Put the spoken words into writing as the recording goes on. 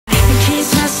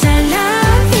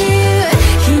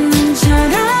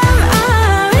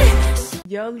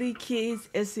lovely kids,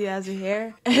 Isiaza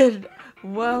here, and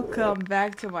welcome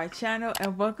back to my channel,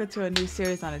 and welcome to a new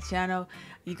series on the channel.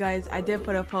 You guys, I did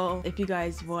put a poll if you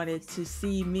guys wanted to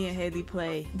see me and Haley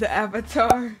play the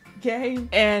Avatar game,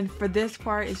 and for this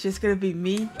part, it's just gonna be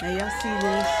me. Now y'all see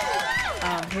this.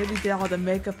 Haley did all the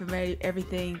makeup and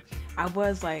everything. I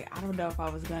was like, I don't know if I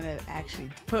was gonna actually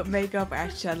put makeup or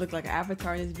actually I look like an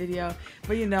avatar in this video,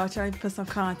 but you know, trying to put some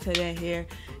content in here.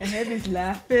 And Haley's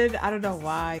laughing. I don't know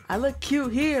why. I look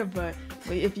cute here, but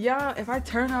if I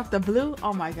turn off the blue,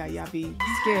 oh my god, y'all be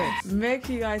scared. Make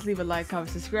sure you guys leave a like, comment,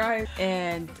 subscribe,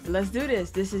 and let's do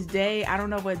this. This is day, I don't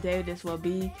know what day this will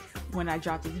be when I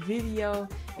drop this video,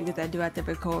 because I do have to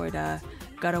record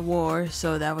God of War,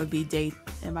 so that would be day,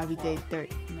 it might be day 30.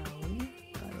 No,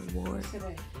 God of War.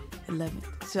 Today.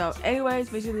 11th. So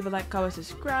anyways, make sure to leave a like, comment,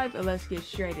 subscribe, and let's get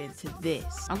straight into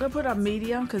this. I'm gonna put on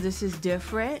medium because this is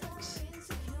different.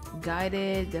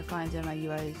 Guided, defines my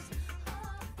UI.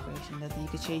 Nothing you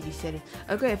can change these settings.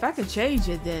 Okay, if I can change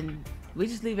it, then we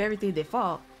just leave everything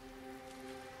default.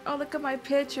 Oh, look at my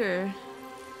picture.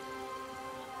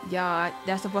 Yeah,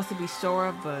 that's supposed to be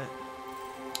Sora, but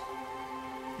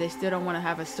they still don't want to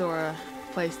have a Sora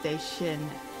PlayStation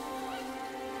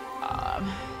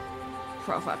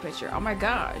profile picture. Oh my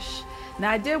gosh. Now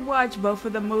I did watch both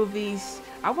of the movies.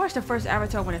 I watched the first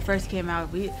Avatar when it first came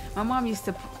out. My mom used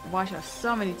to watch it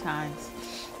so many times,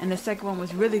 and the second one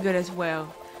was really good as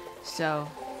well. So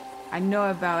I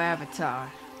know about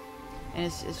Avatar, and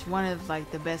it's one of like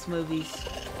the best movies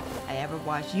I ever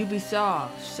watched.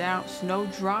 Ubisoft,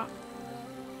 Snowdrop.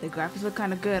 The graphics look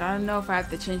kind of good. I don't know if I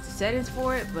have to change the settings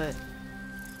for it, but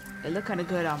it looked kind of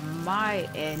good on my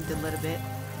end a little bit.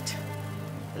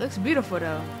 It looks beautiful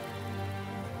though.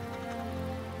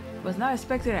 Was not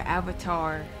expecting an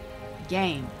Avatar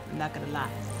game, I'm not gonna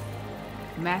lie.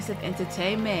 Massive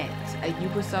Entertainment, a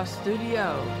Ubisoft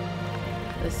studio.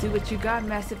 Let's see what you got,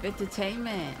 Massive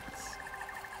Entertainment.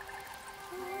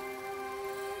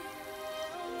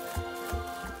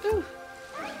 Ooh.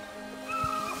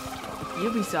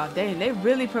 Ubisoft, they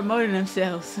really promoting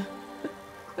themselves.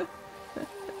 Let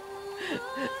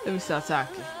me start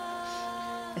talking.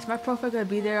 Is my profile gonna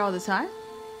be there all the time?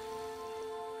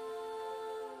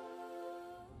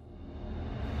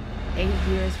 8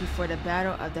 years before the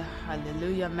Battle of the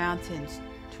Hallelujah Mountains,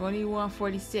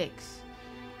 2146,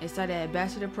 inside the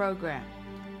Ambassador Program,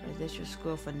 residential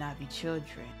school for Na'vi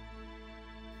children.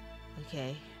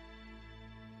 Okay.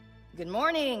 Good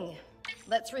morning.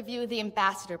 Let's review the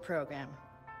Ambassador Program.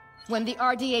 When the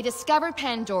RDA discovered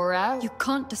Pandora... You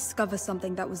can't discover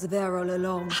something that was there all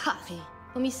along.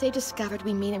 When we say discovered,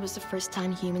 we mean it was the first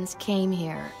time humans came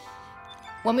here.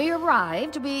 When we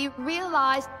arrived, we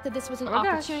realized that this was an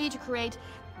opportunity to create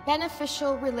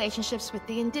beneficial relationships with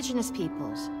the indigenous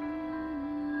peoples.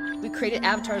 We created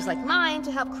avatars like mine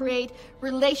to help create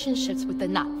relationships with the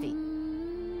Na'vi.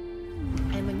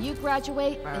 And when you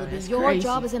graduate, it'll be your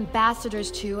job as ambassadors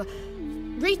to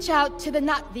reach out to the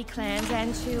Na'vi clans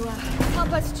and to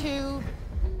help us to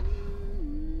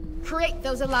create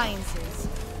those alliances.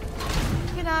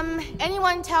 Can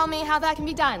anyone tell me how that can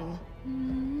be done?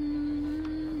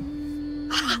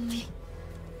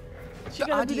 The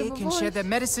RDA can share their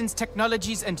medicines,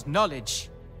 technologies, and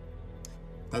knowledge.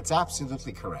 That's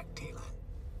absolutely correct, Taylor.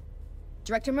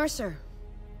 Director Mercer,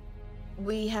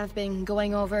 we have been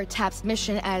going over TAP's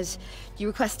mission as you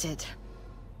requested.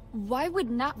 Why would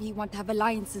Na'vi want to have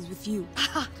alliances with you?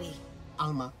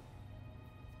 Alma.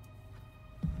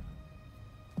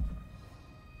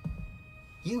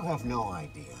 You have no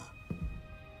idea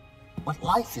what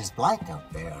life is like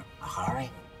out there, Ahari.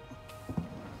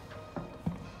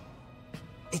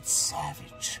 It's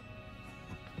savage.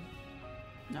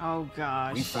 Oh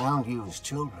gosh. We found you as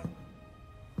children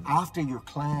after your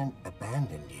clan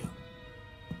abandoned you.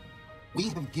 We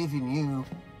have given you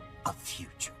a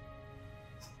future.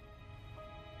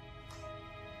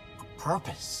 A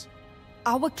purpose.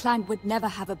 Our clan would never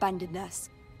have abandoned us.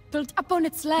 Built up on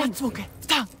its land.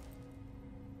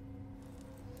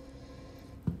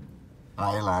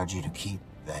 I allowed you to keep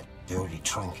that dirty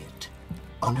trinket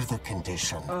under the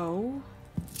condition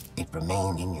it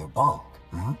remained in your bunk.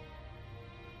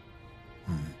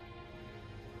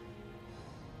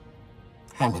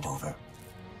 Hand it over.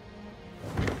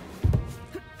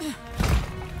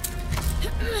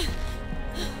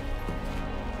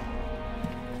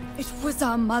 It was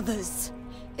our mother's.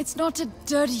 It's not a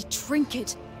dirty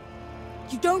trinket.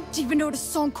 You don't even know what a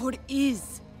song chord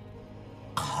is.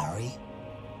 Ahari?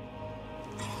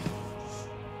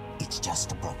 It's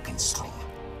just a broken string.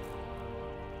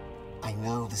 I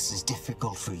know this is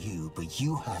difficult for you, but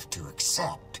you have to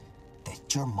accept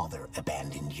that your mother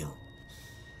abandoned you.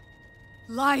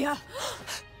 Liar!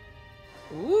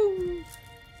 Ooh.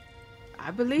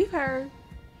 I believe her.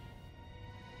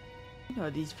 You know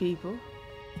these people.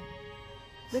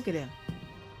 Look at him.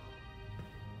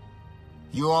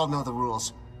 You all know the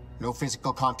rules. No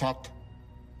physical contact.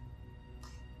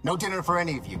 No dinner for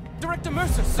any of you. Director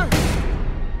Mercer, sir!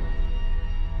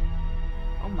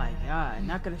 Oh my god,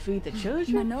 not gonna feed the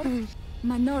children?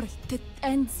 Manor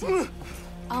titensi.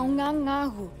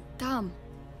 Aungangahu tam.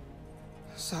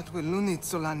 Satwilunit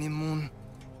solanimun.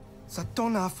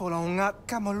 Satona folaungat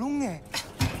kamalunge.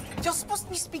 You're supposed to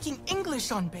be speaking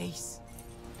English on base.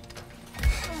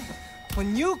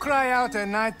 When you cry out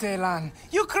in Naitelan,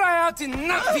 you cry out in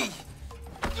Navi!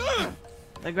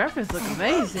 The graphics look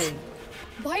amazing.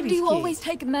 Why do you always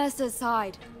take Mercer's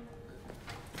side?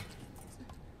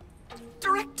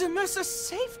 Director Mercer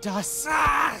saved us.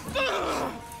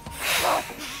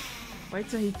 Wait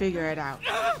till he figure it out.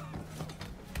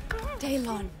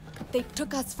 Daylon, they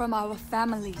took us from our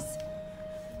families.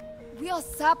 We are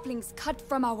saplings cut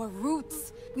from our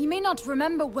roots. We may not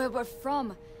remember where we're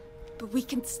from, but we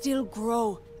can still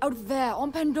grow out there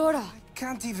on Pandora.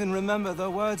 Can't even remember the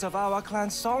words of our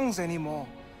clan's songs anymore.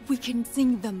 We can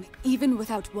sing them even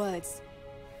without words.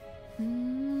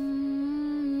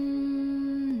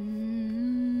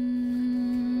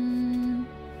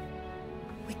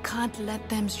 We can't let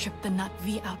them strip the nut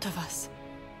V out of us.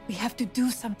 We have to do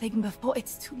something before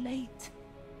it's too late.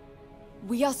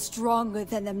 We are stronger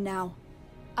than them now.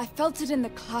 I felt it in the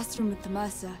classroom with the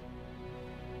Mercer.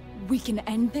 We can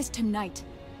end this tonight.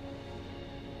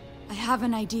 I have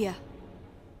an idea.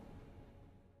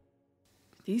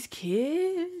 These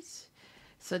kids?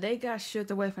 So they got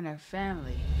stripped away from their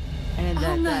family. And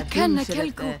their parents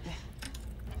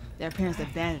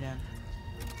abandoned them.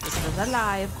 Which was a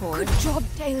lie, of course. Good job,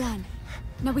 Daylan.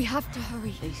 Now we have to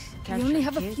hurry. They We only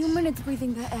have captured a few kids? minutes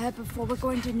breathing the air before we're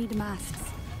going to need masks.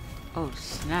 Oh,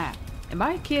 snap. Am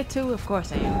I a kid too? Of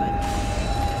course I am,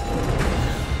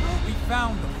 We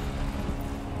found them.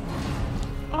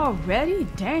 but... Already?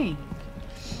 Dang.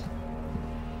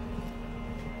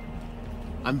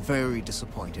 I'm very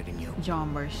disappointed in you.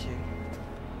 John Mercer.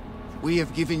 We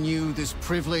have given you this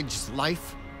privileged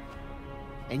life,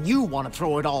 and you want to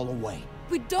throw it all away.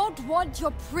 We don't want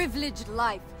your privileged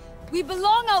life. We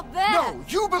belong out there! No,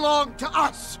 you belong to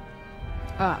us!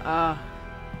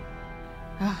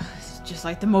 It's just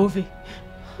like the movie.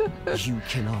 You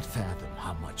cannot fathom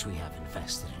how much we have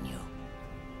invested in you.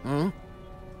 Hmm?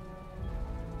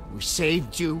 We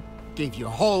saved you, gave you a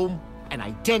home, an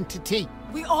identity.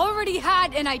 We already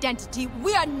had an identity.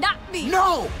 We are not me.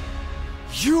 No!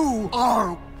 You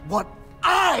are what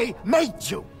I made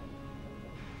you!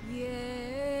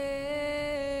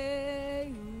 Yeah,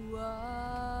 you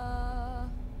are.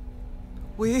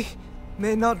 We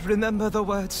may not remember the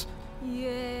words,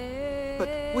 Yeah. but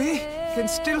we can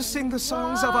still sing the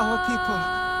songs of our people.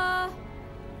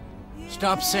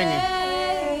 Stop singing.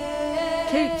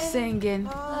 Keep singing.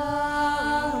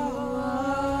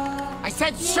 I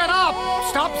said shut up!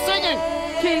 Stop singing!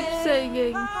 Keep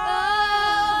singing.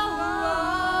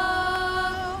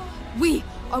 We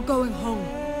are going home.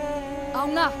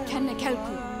 Aunga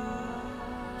Kenekelku.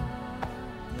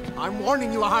 I'm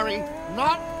warning you, Harry.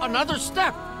 Not another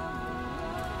step!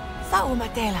 Sa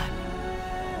umatela.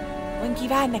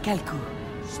 Wangivan na kalku.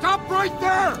 Stop right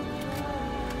there!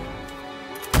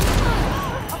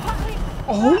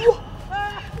 Oh?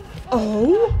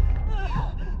 Oh?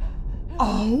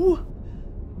 Oh?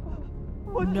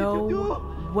 No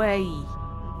way.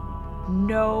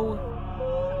 No.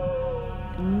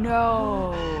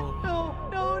 No.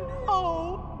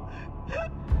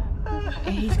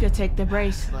 And he's gonna take the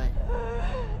bracelet.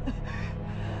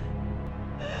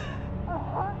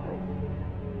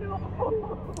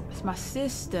 It's my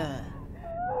sister.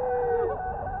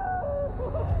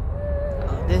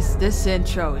 Oh, this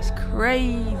intro is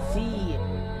crazy.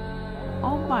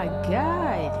 Oh my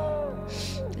god.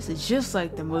 This is just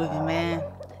like the movie, man.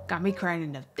 Got me crying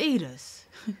in the theaters.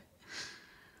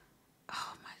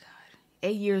 Oh my god.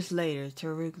 8 years later,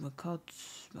 Tariq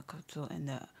Makoto and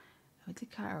the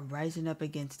are rising up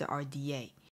against the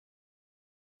RDA.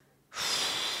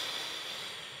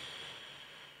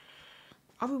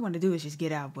 All we want to do is just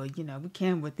get out, but you know, we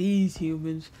can't with these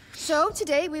humans. So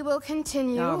today we will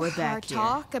continue we're our back here.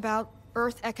 talk about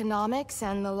Earth economics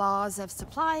and the laws of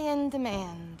supply and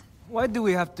demand. Why do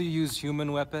we have to use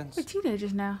human weapons? We're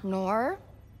teenagers now. Nor,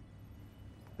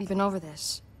 we've been over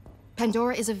this.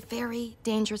 Pandora is a very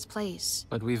dangerous place.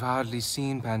 But we've hardly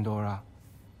seen Pandora.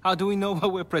 How do we know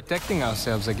what we're protecting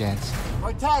ourselves against?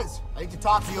 Cortez, I need to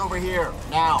talk to you over here,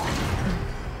 now.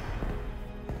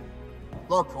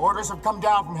 Look, orders have come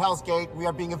down from Hell's Gate. We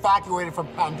are being evacuated from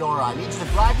Pandora. I need you to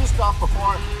grab your stuff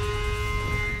before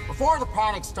the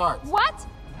panic starts. What?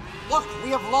 Look,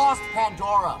 we have lost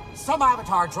Pandora. Some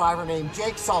Avatar driver named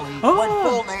Jake Sully went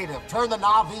full native, turned the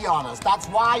Na'vi on us. That's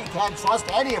why you can't trust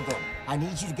any of them. I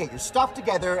need you to get your stuff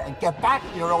together and get back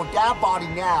in your own damn body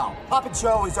now. Puppet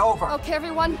show is over. Okay,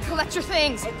 everyone, collect your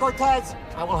things. Hey, Cortez,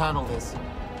 I will handle this.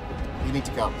 You need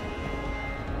to go.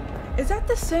 Is that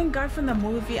the same guy from the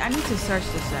movie? I need to search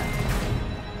this up.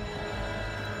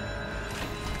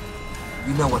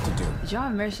 You know what to do.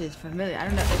 John Mercer is familiar. I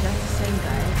don't know if that's the same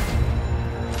guy.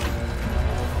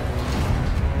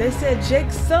 They said Jake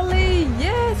Sully.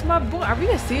 Yes, my boy. Are we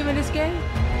gonna see him in this game?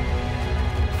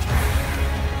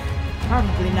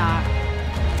 Probably not.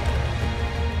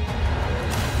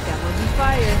 That would be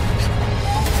fire.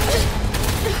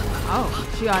 Oh,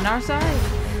 she on our side?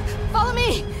 Follow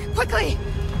me, quickly.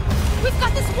 We've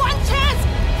got this one chance.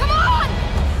 Come on.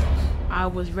 I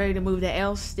was ready to move the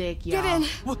L stick, y'all. Get in.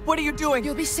 What are you doing?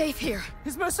 You'll be safe here.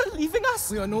 Is Mercer leaving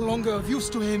us? We are no longer of use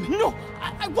to him. No,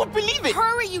 I won't believe it.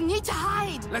 Hurry, you need to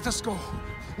hide. Let us go.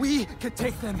 We can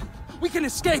take them. We can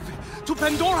escape to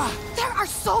Pandora. There are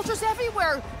soldiers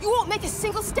everywhere. You won't make a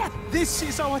single step. This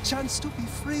is our chance to be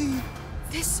free.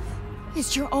 This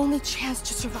is your only chance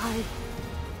to survive.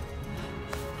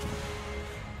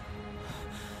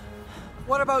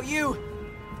 What about you?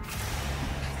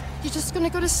 You're just gonna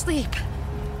go to sleep.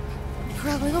 For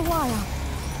a little while.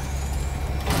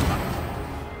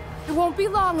 It won't be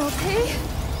long, okay?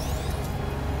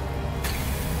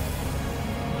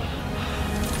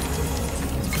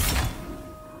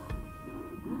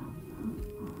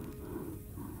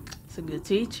 It's a good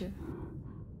teacher.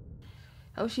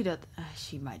 Oh, she does.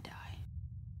 She might die.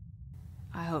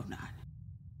 I hope not.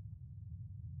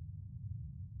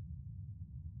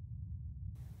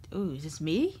 Ooh, is this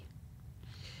me?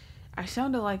 I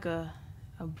sounded like a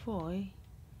boy.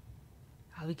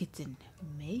 Oh, we get to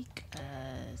make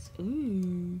us.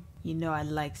 Ooh. You know I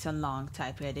like some long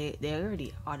type hair. They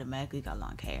already automatically got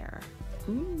long hair.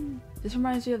 Ooh. This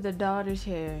reminds me of the daughter's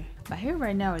hair. My hair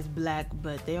right now is black,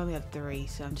 but they only have 3,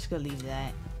 so I'm just gonna leave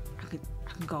that. I can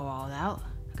go all out.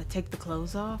 I could take the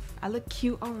clothes off. I look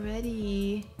cute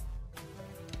already.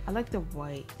 I like the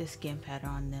white, the skin pattern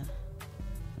on them.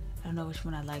 I don't know which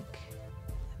one I like.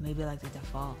 Maybe I like the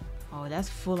default. Oh, that's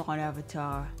full on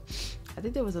Avatar. I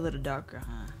think that was a little darker,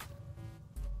 huh?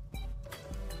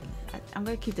 I'm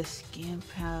gonna keep the skin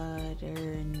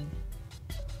pattern.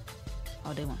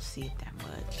 Oh, they won't see it that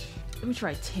much. Let me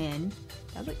try 10.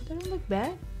 That don't look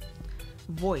bad.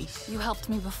 Voice. You helped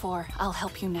me before. I'll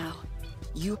help you now.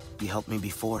 You helped me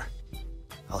before.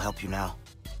 I'll help you now.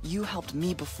 You helped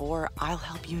me before. I'll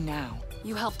help you now.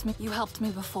 You helped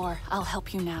me before. I'll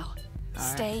help you now.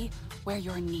 Stay where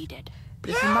you're needed.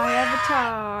 This is my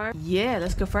avatar. Yeah,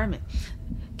 let's confirm it.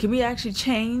 Can we actually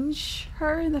change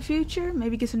her in the future?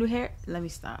 Maybe get some new hair? Let me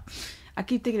stop. I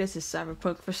keep thinking this is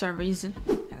Cyberpunk for some reason.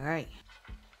 Alright.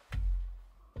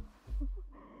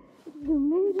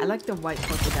 I like the white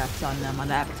polka dots on them, on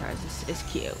the avatars. It's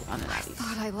cute on the bodies. I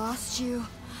thought I lost you.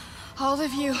 All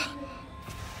of you.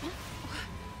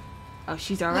 Oh,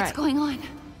 she's alright. What's going on?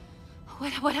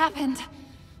 What happened?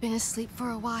 Been asleep for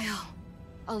a while.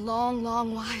 A long,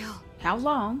 long while. How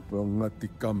long?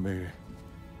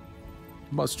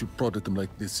 Must you prod at them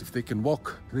like this? If they can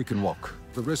walk, they can walk.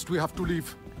 The rest we have to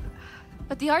leave.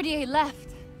 But the RDA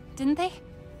left, didn't they?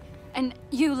 And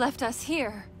you left us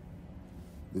here.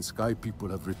 The Sky People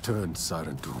have returned,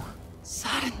 Sarentu.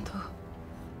 Sarentu?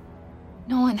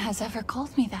 No one has ever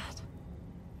called me that.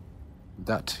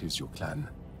 That is your clan.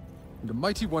 And a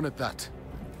mighty one at that.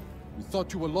 We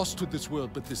thought you were lost to this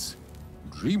world, but this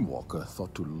Dreamwalker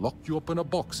thought to lock you up in a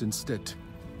box instead.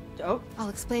 Oh. I'll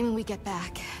explain when we get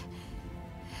back.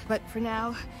 But for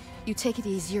now, you take it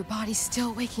easy. Your body's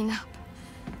still waking up.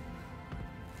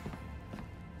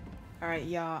 Alright,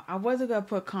 y'all. I wasn't gonna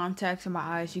put contacts in my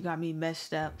eyes. You got me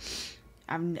messed up.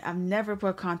 I've never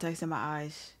put contacts in my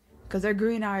eyes. Because their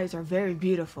green eyes are very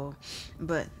beautiful.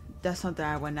 But that's something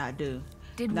I would not do.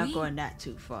 Not going that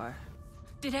too far.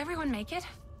 Did everyone make it?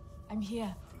 I'm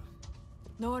here.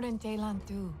 Nor and Daylan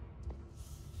too.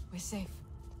 We're safe.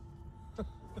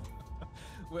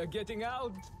 We're getting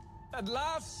out. At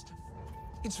last.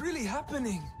 It's really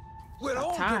happening. We're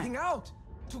all getting out.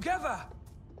 Together.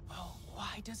 Oh,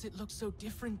 why does it look so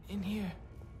different in here?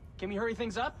 Can we hurry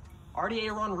things up?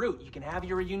 RDA are en route. You can have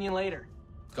your reunion later.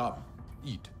 Come,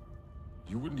 eat.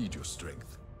 You will need your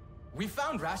strength. We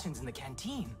found rations in the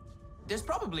canteen. There's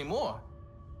probably more.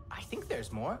 I think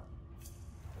there's more.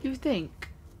 You think?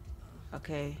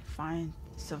 Okay, find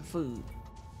some food.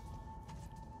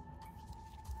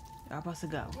 I'm about to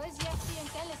go. Where's Yexi and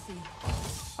Telesi?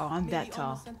 Oh, I'm that Maybe tall.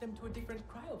 Alma sent them to a different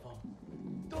cryo vault.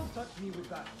 Don't touch me with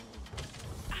that.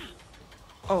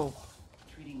 Oh,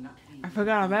 I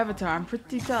forgot I'm Avatar. I'm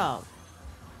pretty tall.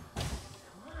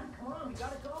 Come on, we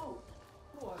gotta go.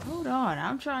 Hold on,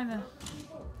 I'm trying to.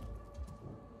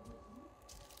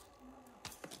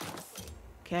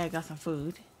 Okay, I got some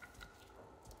food.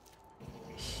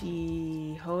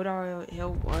 Hold on,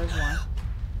 was one.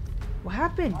 What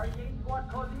happened? RDA squad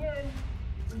closing in.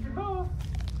 We should move.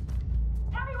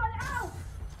 Everyone out!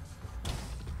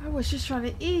 I was just trying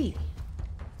to eat.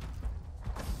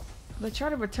 But try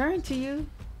to return to you.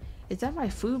 Is that my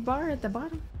food bar at the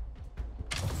bottom?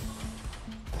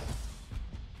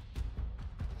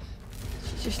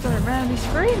 She just started randomly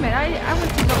screaming. I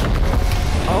went to go.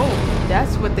 Oh,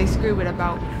 that's what they screaming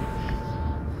about.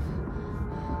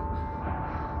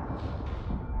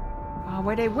 Oh,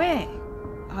 where they went?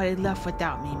 Oh, they left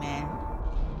without me, man.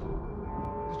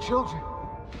 The children.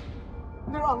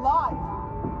 They're alive.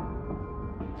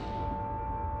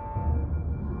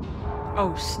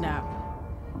 Oh, snap.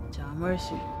 John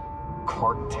Mercy.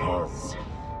 Cortez.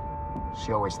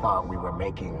 She always thought we were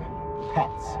making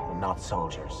pets and not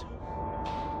soldiers.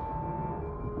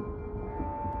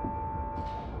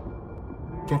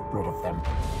 Get rid of them.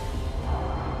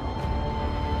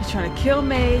 He's trying to kill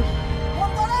me.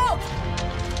 One out!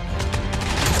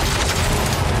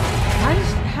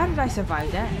 How did I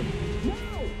survive that?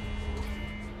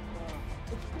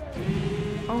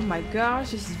 Oh my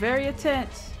gosh, this is very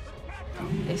intense.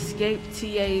 Escape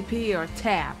TAP or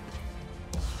tap.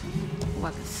 Oh,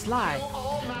 I can slide.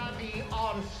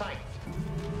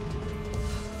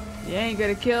 You ain't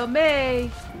gonna kill me.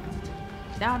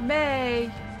 Not me.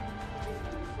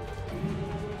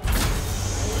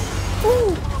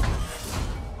 Ooh.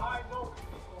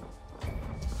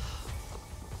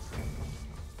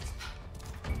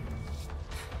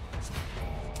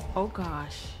 Oh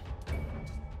gosh.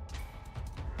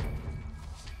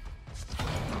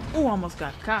 Ooh, almost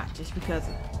got caught just because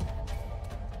of...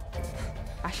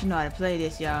 I should know how to play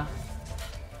this, y'all.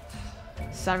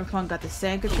 Cyberpunk got the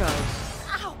same controls.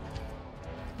 Ow!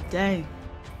 Dang.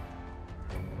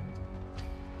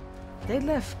 They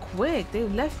left quick. They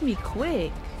left me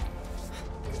quick.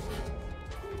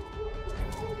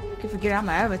 I forget I'm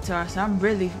an Avatar, so I'm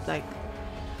really like...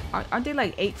 Aren't they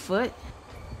like 8 foot?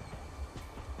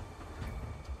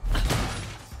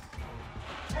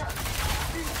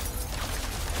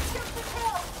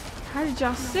 How did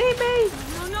y'all see me?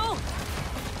 No!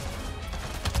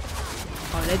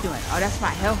 Oh, they're doing... Oh, that's my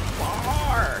health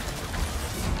bar.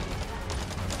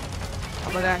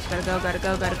 Oh my gosh,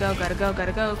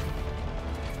 gotta go.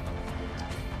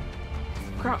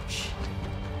 Crouch.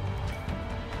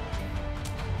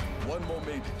 One more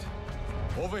made it.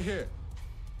 Over here.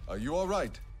 Are you all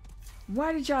right?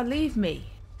 Why did y'all leave me?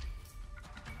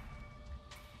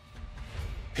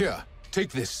 Here, take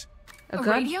this. A gun?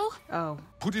 radio? Oh.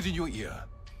 Put it in your ear.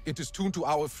 It is tuned to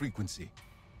our frequency.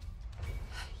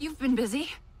 You've been busy.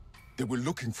 They were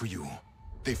looking for you.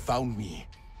 They found me.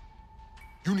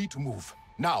 You need to move.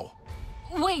 Now.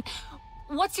 Wait,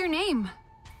 what's your name?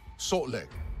 Saltleg.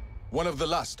 One of the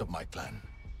last of my clan.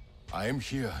 I am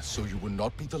here so you will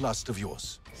not be the last of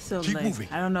yours. So keep like, moving.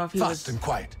 I don't know if he Fast was... and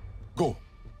quiet. Go.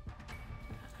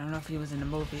 I don't know if he was in the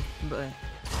movie, but...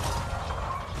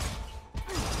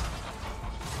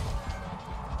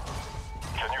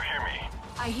 Can you hear me?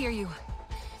 I hear you.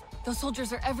 Those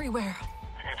soldiers are everywhere.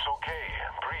 It's okay.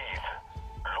 Breathe.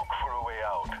 Look for a way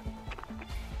out.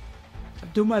 I'll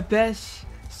do my best,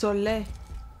 Soleil.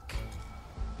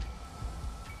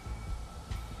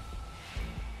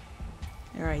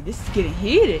 Alright, this is getting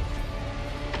heated.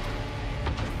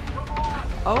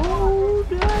 Oh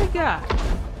my god.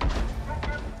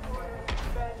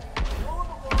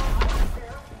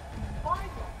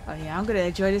 Oh yeah, I'm gonna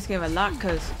enjoy this game a lot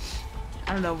because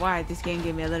I don't know why this game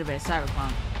gave me a little bit of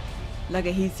Cyberpunk. Like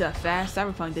it heats up fast.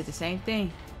 Cyberpunk did the same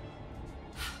thing.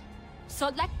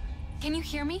 Sotlek, can you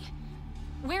hear me?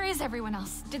 Where is everyone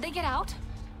else? Did they get out?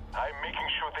 I'm making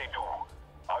sure they do.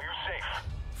 Are you safe?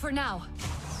 For now,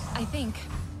 I think.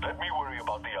 Let me worry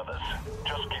about the others.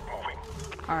 Just keep moving.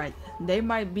 Alright, they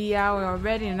might be out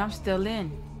already and I'm still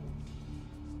in.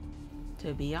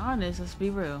 To be honest, let's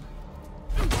be real.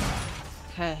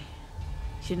 Okay.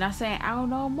 She's not saying out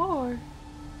no more. Man,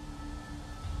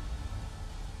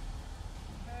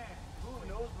 who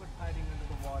knows what's hiding under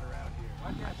the water out here?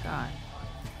 Oh my god.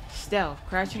 Stealth,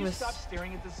 crouching Would you with... stop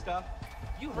staring at this stuff?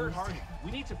 You heard Hardy.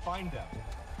 We need to find them.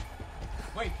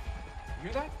 Wait, you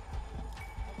hear that?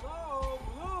 Hello,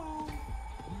 Blue?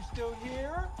 You still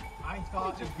here? I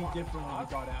thought it'd be different when we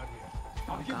got out here.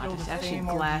 Oh god, there's actually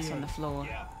glass on the floor.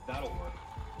 Yeah, that'll work.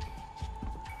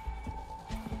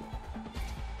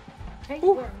 Hate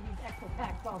wearing these extra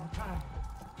packs all the time.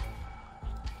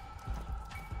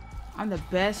 I'm the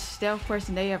best stealth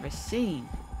person they ever seen.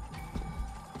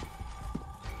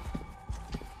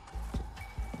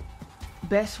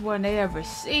 Best one they ever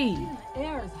seen. The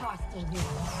air is hostile here.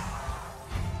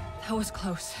 That was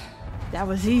close. That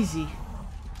was easy.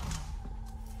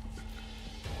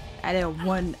 I didn't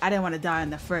want to die in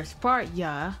the first part,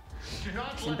 yeah.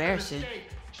 It's embarrassing.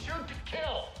 Shoot to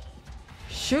kill.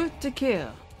 Shoot to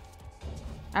kill.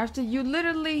 After you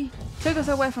literally took us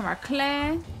away from our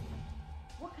clan,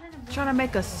 trying to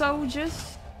make us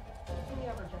soldiers.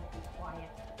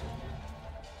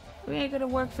 We ain't gonna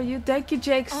work for you. Thank you,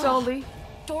 Jake Sully.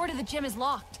 Door to the gym is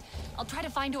locked. I'll try to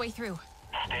find a way through.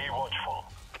 Stay watchful.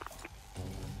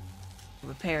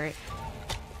 Repair it.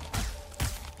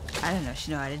 I don't know if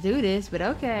she know how to do this, but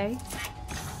okay.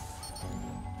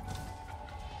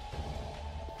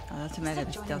 Oh, that's a matter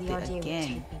of stealthy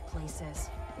again. Places.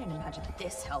 I didn't imagine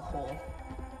this hellhole.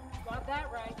 Got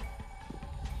that right.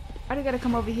 Why do you gotta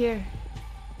come over here?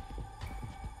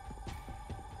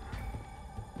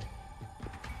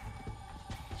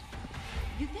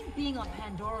 You think being on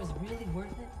Pandora is really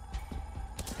worth it?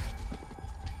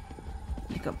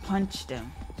 You can punch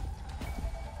them.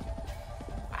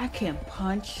 I can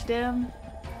punch them?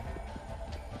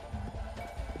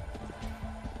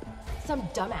 Some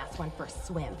dumbass went for a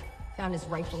swim. Found his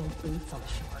rifle and boots on the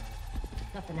shore.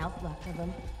 Nothing else left of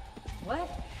him. What?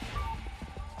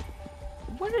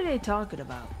 What are they talking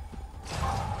about?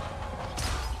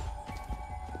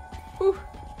 Whew.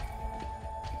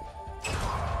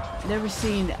 I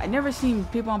never seen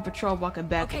people on patrol walking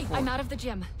back and forth. I'm out of the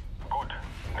gym. Good.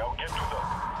 Now get to them.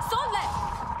 Solid!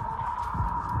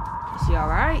 Is he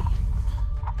alright?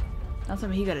 Don't tell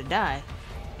me he gonna die.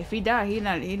 If he died, he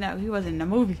wasn't in the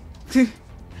movie. Let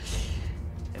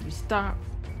me stop.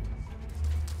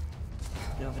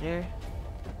 Get over there.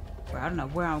 Bro, I don't know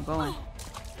where I'm going.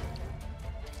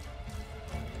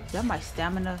 Is that my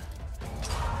stamina?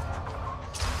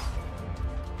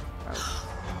 Bro.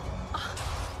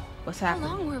 What's happening?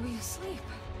 How long were we asleep?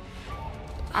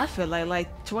 I feel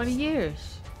like 20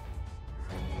 years.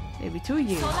 Maybe 2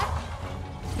 years.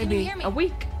 Maybe a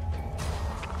week.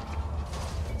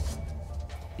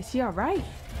 Is he alright?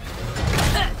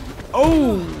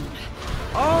 Oh!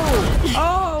 Oh!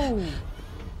 Oh!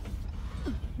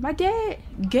 My dad?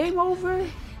 Game over?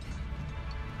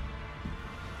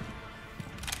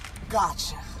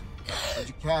 Gotcha. What'd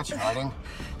you catch, Harding?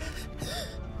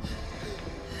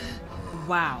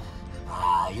 Wow.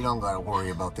 You don't gotta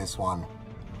worry about this one.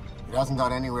 It hasn't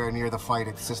got anywhere near the fight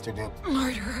its sister did.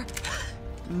 Murderer.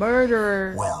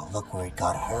 Murderer. Well, look where it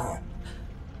got her.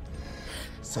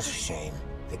 Such a shame.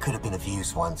 They could have been of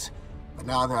use once, but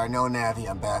now there are no Navi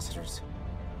ambassadors.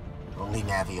 Only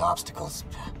Navi obstacles.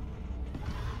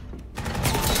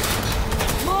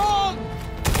 Mom!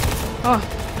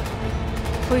 Oh.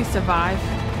 Please survive.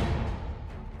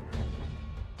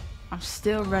 I'm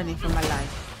still running for my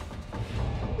life.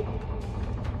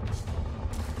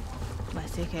 But I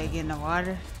still can't get in the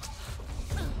water.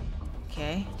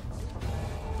 Okay.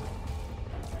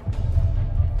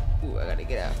 Ooh, I gotta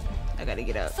get out. I gotta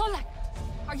get out. Solek,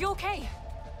 are you okay?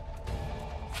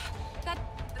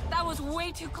 That was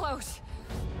way too close.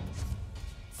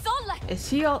 Solek! Is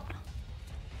he all...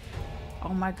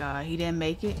 Oh my god, he didn't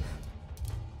make it.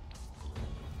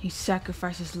 He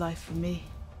sacrificed his life for me.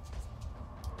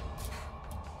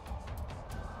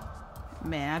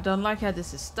 Man, I don't like how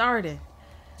this is started,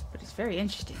 but it's very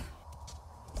interesting.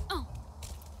 Oh.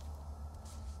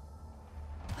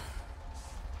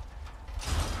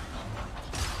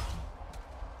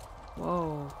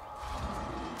 Whoa.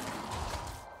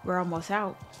 We're almost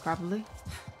out, probably.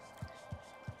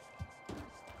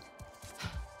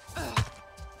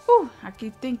 Whew, I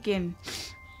keep thinking...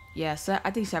 Yeah, so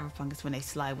I think Cyberpunk is when they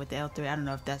slide with the L3. I don't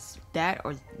know if that's that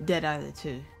or Dead Island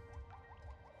 2.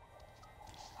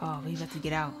 Oh, we have to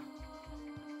get out.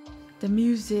 The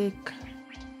music.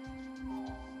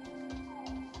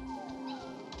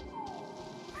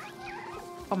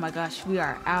 Oh my gosh, we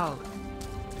are out.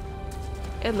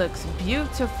 It looks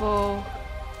beautiful.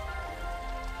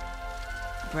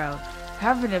 Bro,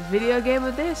 having a video game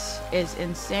of this is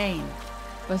insane.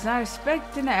 Was not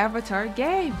expecting an Avatar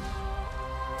game.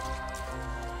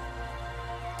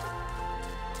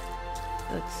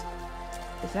 Looks,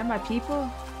 is that my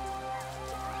people?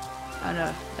 Oh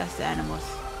no, that's the animals.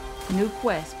 New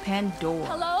quest, Pandora.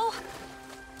 Hello?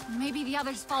 Maybe the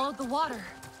others followed the water.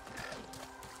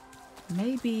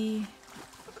 Maybe.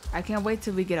 I can't wait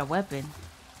till we get a weapon.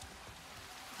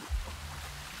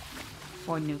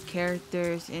 4 new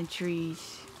characters,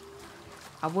 entries.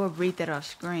 I will read that off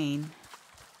screen.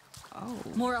 Oh.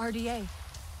 More RDA.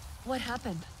 What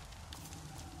happened?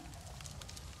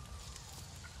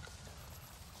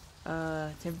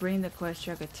 To bring the quest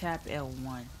tracker, tap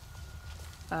L1.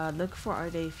 Look for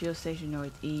RDA fuel station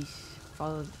northeast.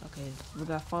 Follow, okay, we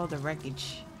gotta follow the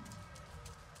wreckage.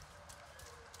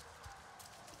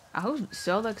 I hope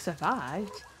Solek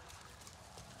survived.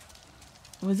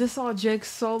 Was this all Jake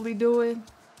Sully doing?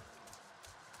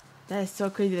 That is so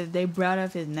crazy that they brought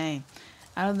up his name.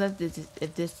 I don't know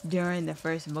if this during the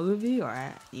first movie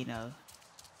or you know,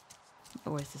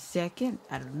 or it's the second.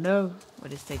 I don't know where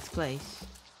this takes place.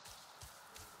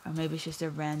 Or maybe it's just a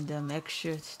random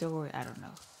extra story. I don't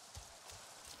know.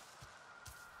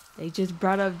 They just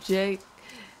brought up Jake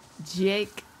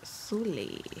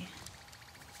Sully.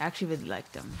 I actually really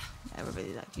liked him. I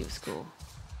really liked he was cool.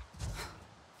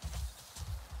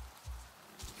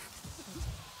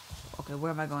 Okay, where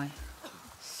am I going?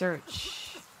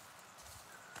 Search.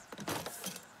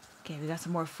 Okay, we got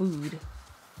some more food.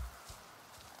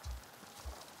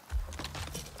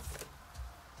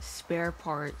 Spare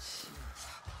parts.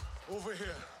 Over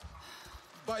here.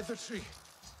 By the tree.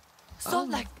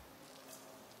 Solek.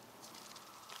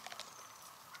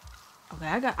 Okay,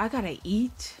 I gotta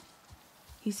eat.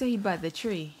 He said he'd by the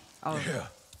tree. Oh. Yeah.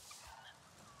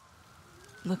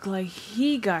 Look like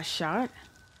he got shot.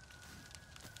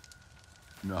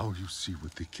 Now you see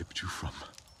what they kept you from.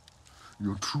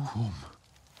 Your true home.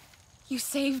 You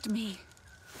saved me.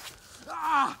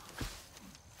 Ah!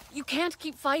 You can't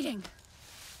keep fighting.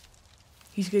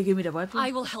 He's gonna give me the weapon?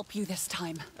 I will help you this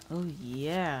time. Oh,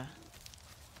 yeah.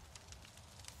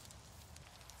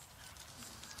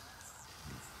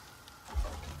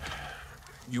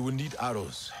 You will need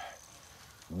arrows.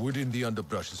 Wood in the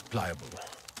underbrush is pliable.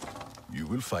 You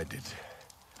will find it.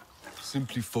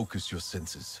 Simply focus your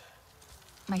senses.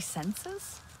 My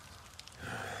senses?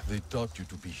 They taught you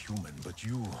to be human, but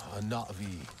you are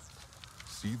Na'vi.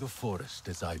 See the forest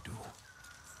as I do.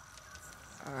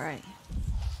 Alright.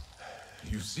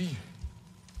 You see,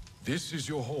 this is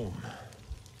your home.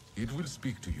 It will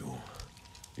speak to you.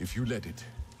 If you let it.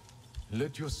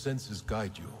 Let your senses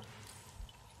guide you.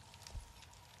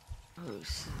 Oh,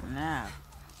 snap.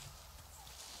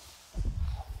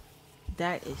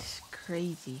 That is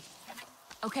crazy.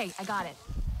 Okay, I got it.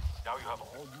 Now you have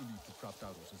all you need to craft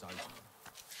arrows as I do.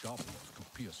 Sharp enough to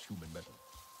pierce human metal.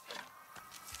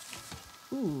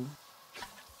 Ooh.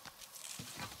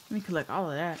 Let me collect all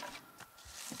of that.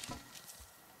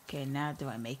 Okay, now do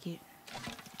I make it?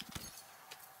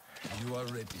 You are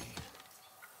ready.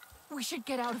 We should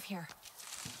get out of here.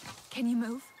 Can you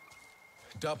move?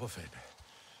 Dapofed.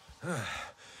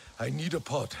 I need a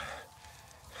pot.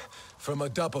 From a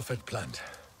Dapofed plant.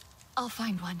 I'll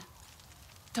find one.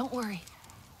 Don't worry.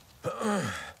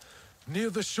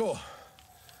 Near the shore.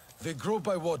 They grow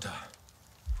by water.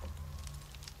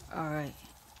 Alright.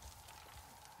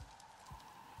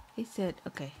 He said,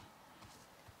 okay.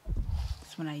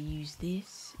 That's when I use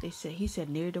this. He said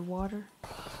near the water.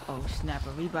 Oh snap,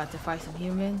 are we about to fight some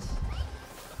humans?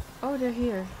 Oh, they're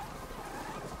here.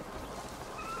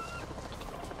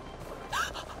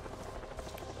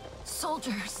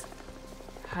 Soldiers.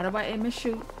 How do I aim and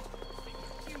shoot?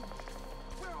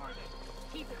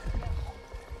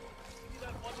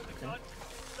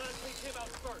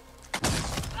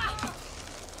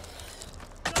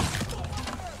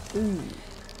 Ooh.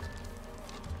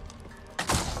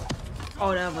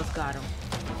 Oh, that almost got him.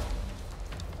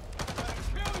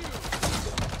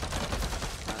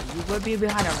 You would be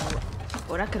behind a...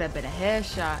 Oh, that could have been a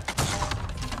headshot.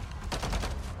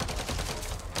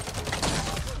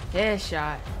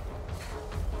 Headshot.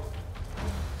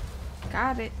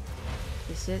 Got it.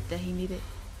 Is it that he needed?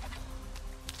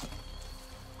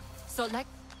 Solek,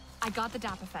 I got the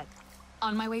Dapofed.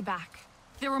 On my way back.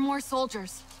 There were more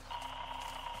soldiers.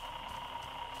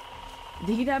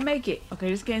 Did he not make it? Okay,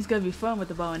 this game's gonna be fun with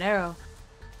the bow and arrow.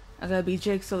 I gotta be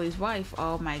Jake Sully's wife.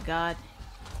 Oh my god.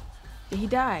 Did he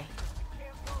die?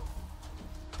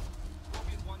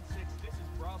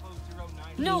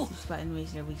 No! He's spotting me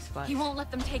in their weak spots. He won't let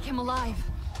them take him alive.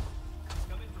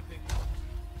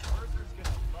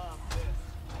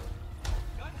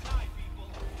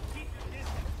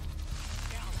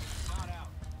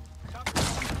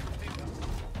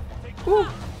 Woo!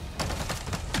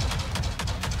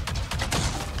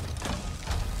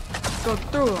 Go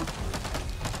through him.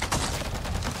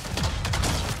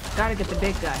 Gotta get the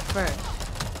big guy first.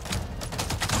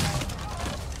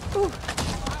 Ooh.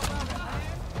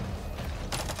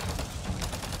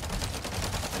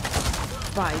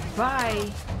 Bye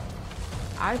bye.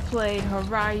 I played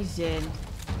Horizon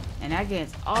And that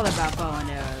game's all about bow and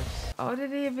arrows. Oh,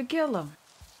 did they even kill him?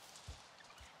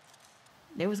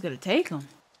 They was gonna take him.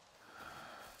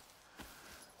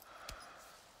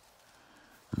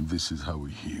 This is how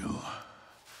we heal.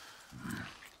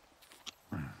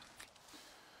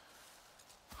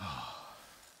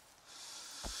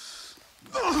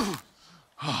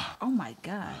 Oh my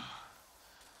god.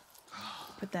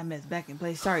 Put that mess back in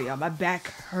place. Sorry, y'all. My back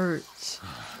hurts.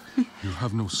 You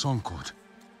have no song cord.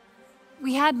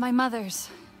 We had my mother's,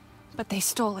 but they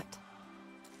stole it.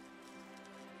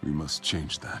 We must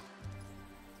change that.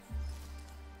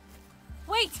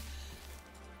 Wait!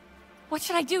 What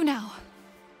should I do now?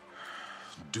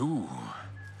 Do?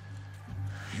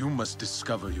 You must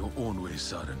discover your own way,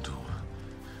 Sarentu.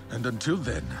 And until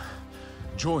then,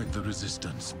 join the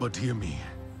Resistance. But hear me.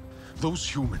 Those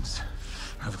humans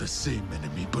have the same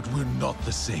enemy, but we're not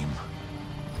the same.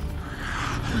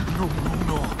 No, no,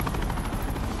 no.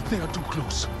 They are too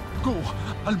close. Go.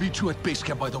 I'll meet you at base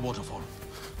camp by the waterfall.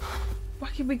 Why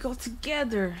can't we go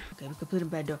together? Okay, we completed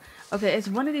Pandora. Okay, it's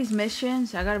one of these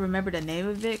missions. I gotta remember the name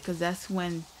of it, because that's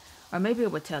when... Or maybe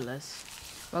it would tell us.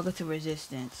 Welcome to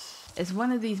Resistance. It's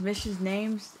one of these missions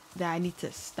names that I need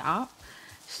to stop.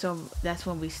 So that's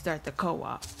when we start the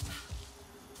co-op.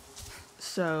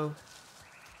 So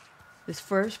this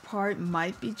first part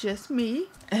might be just me.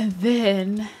 And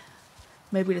then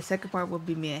maybe the second part will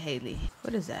be me and Haley.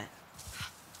 What is that?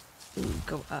 Ooh,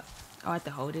 go up. Oh, I have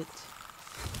to hold it.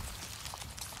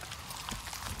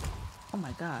 Oh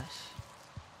my gosh.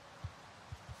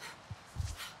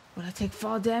 Will I take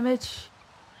fall damage?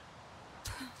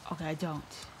 Okay, I don't.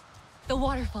 The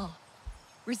waterfall.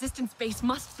 Resistance base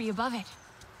must be above it.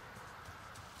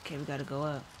 Okay, we gotta go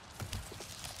up.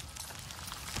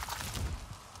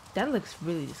 That looks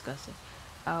really disgusting.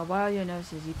 While your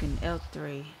nurses, you can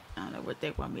L3. I don't know what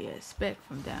they want me to expect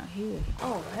from down here.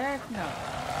 Oh, heck no.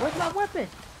 Where's my weapon?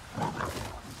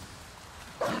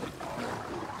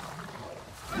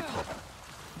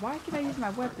 Why can't I use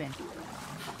my weapon?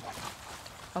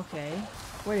 Okay.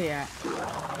 Where they at?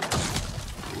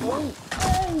 Oh!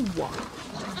 Oh!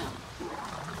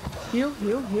 Heal,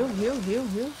 heal, heal, heal, heal,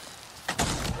 heal.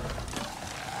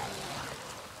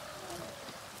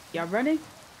 Y'all running?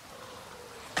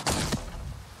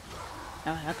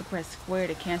 Oh, I can press square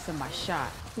to cancel my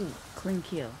shot. Ooh, clean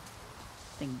kill.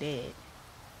 Thing dead.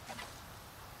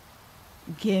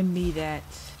 Give me that.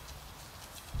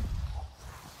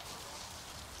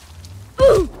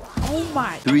 Ooh! Oh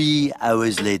my. 3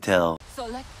 hours later. So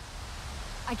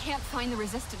I can't find the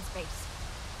resistance base.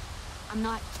 I'm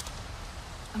not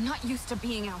used to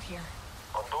being out here.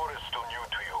 Pandora is still new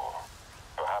to you.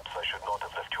 Perhaps I should not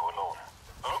have left you alone.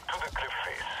 Look to the cliff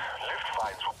face. Lift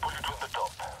vines will pull you to the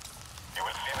top. You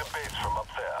will see the base from up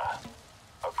there.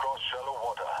 Across shallow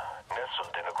water,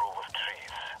 nestled in a grove of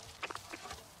trees.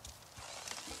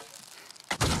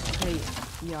 Hey,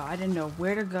 yo, I didn't know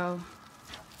where to go.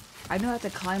 I know I have to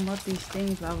climb up these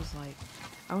things, but I was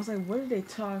like, what are they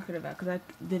talking about? Because I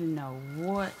didn't know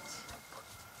what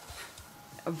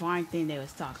vine thing they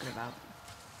was talking about.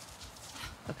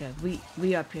 Okay,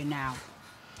 we up here now.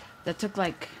 That took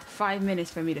like 5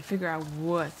 minutes for me to figure out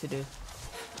what to do.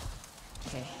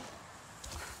 Okay.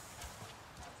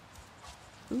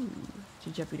 Ooh, to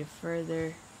jump either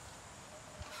further.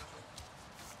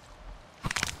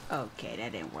 Okay,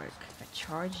 that didn't work. A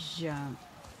charge jump.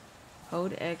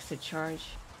 Hold X to charge.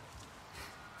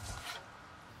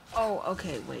 Oh,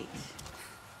 okay, wait.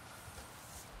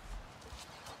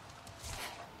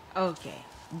 Okay,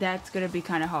 that's gonna be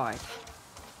kind of hard.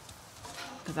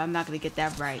 Because I'm not gonna get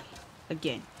that right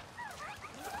again.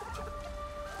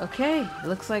 Okay,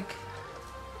 looks like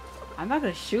I'm not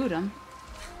gonna shoot him.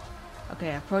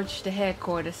 Okay, approach the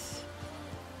headquarters.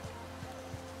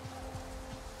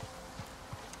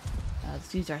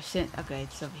 Let's use our scent. Okay,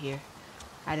 it's over here.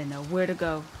 I didn't know where to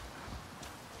go.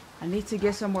 I need to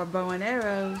get some more bow and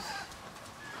arrows.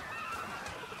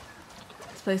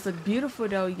 This place looks beautiful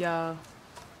though, y'all.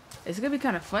 It's gonna be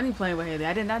kind of funny playing with Haley.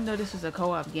 I did not know this was a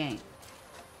co-op game.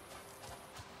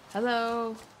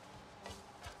 Hello.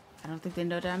 I don't think they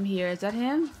know that I'm here. Is that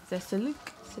him? Is that Saluk?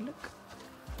 Saluk?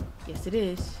 Yes, it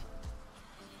is.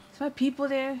 Is my people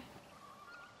there?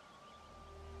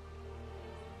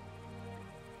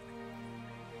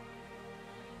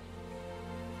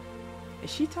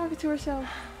 Is she talking to herself?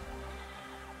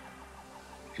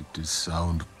 It is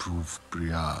soundproof,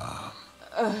 Priya.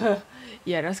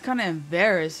 Yeah, that's kind of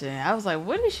embarrassing. I was like,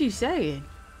 what is she saying?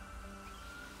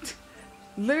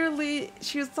 Literally,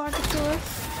 she was talking to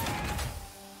us.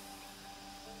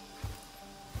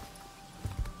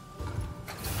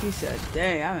 He said,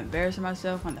 dang, I'm embarrassing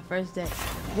myself on the first day.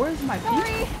 Where's my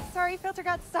people? Sorry, filter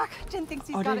got stuck. Jin thinks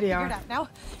he's got it there figured out now.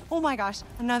 Oh my gosh,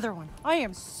 another one. I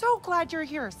am so glad you're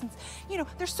here since, you know,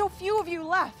 there's so few of you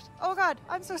left. Oh god,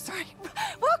 I'm so sorry.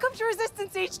 Welcome to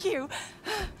Resistance HQ.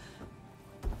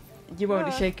 You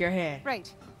want to shake your head. Right.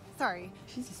 Sorry.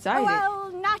 She's excited.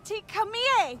 Well, Nati, come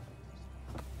here.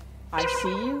 I see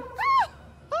you.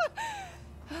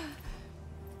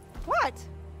 What?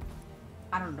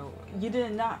 I don't know. You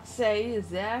did not say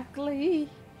exactly.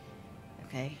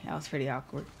 Okay, that was pretty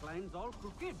awkward.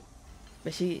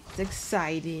 But she's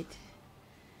excited.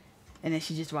 And then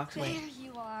she just walks away. There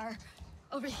you are.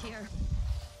 Over here.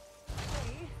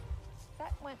 Hey,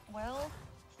 that went well.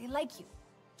 They like you.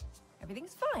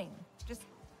 Everything's fine. Just...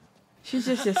 She's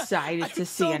just excited to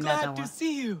see another one. I'm so glad to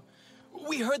see you.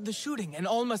 We heard the shooting and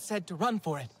Alma said to run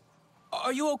for it.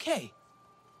 Are you okay?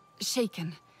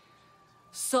 Shaken.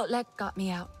 Sotlek got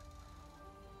me out.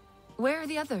 Where are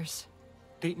the others?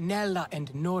 Nella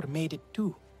and Nor made it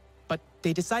too. But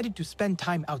they decided to spend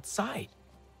time outside.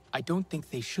 I don't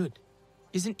think they should.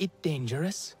 Isn't it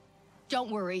dangerous? Don't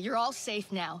worry, you're all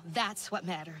safe now. That's what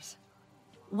matters.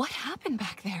 What happened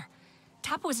back there?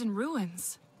 Tap was in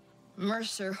ruins.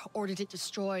 Mercer ordered it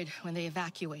destroyed when they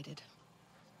evacuated.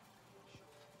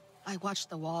 I watched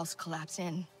the walls collapse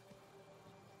in.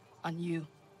 On you.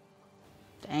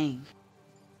 Dang.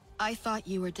 I thought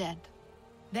you were dead.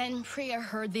 Then Priya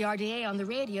heard the RDA on the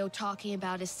radio talking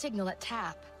about a signal at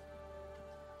Tap.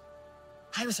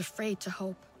 I was afraid to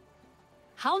hope.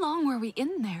 How long were we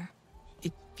in there?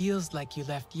 It feels like you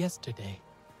left yesterday.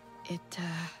 It,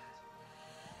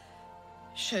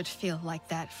 should feel like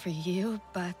that for you,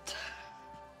 but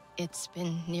it's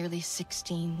been nearly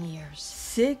 16 years.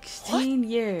 16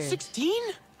 years. 16?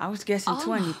 I was guessing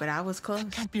 20, but I was close.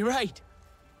 That can't be right.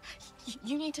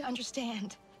 You need to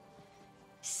understand.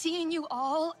 Seeing you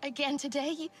all again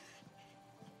today,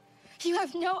 you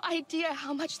have no idea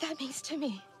how much that means to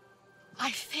me. I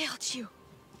failed you.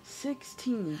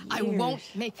 16 years. I won't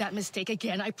make that mistake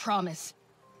again, I promise.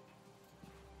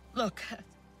 Look,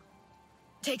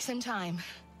 take some time.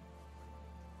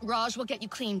 Raj will get you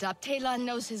cleaned up. Talon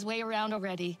knows his way around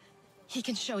already. He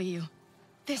can show you.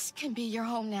 This can be your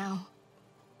home now.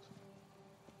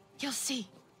 You'll see.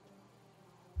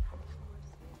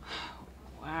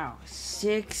 Wow,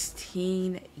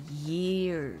 16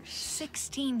 years.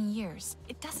 16 years.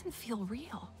 It doesn't feel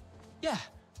real. Yeah,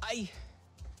 I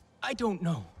don't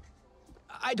know.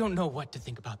 I don't know what to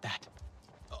think about that.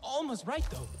 Almost right,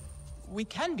 though. We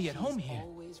can be at home here.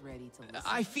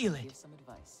 I feel it.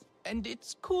 And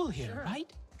it's cool here,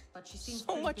 right? But she seems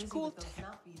so much cool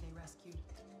tech.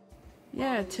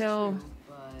 Yeah, till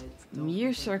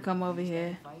Mercer come over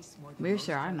here.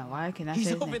 Mercer, I don't know why I cannot say his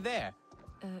He's over name. there.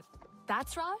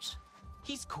 That's Raj?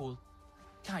 He's cool.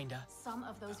 Kinda. Some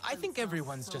of those I think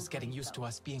everyone's just getting used to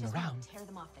us being around. Tear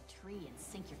them off the tree and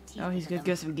sink your teeth Oh, he's into gonna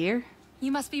get some gear?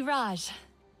 You must be Raj.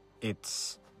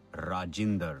 It's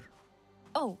Rajinder.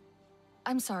 Oh,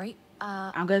 I'm sorry.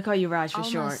 I'm gonna call you Raj for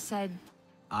Alma short. said...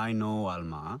 I know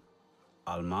Alma.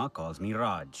 Alma calls me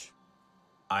Raj.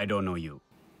 I don't know you.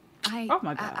 Oh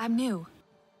my God. I'm new.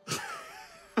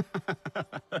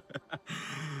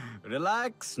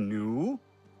 Relax, new.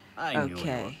 I knew you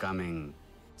Okay. were coming.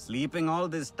 Sleeping all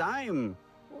this time.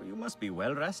 Oh, you must be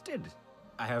well rested.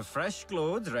 I have fresh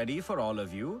clothes ready for all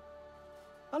of you.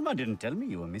 Alma didn't tell me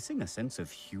you were missing a sense of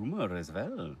humor as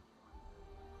well.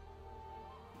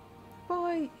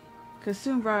 Boy,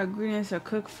 consume raw ingredients or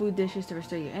cook food dishes to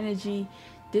restore your energy.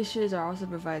 Dishes are also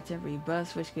provide temporary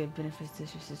buffs, which could benefit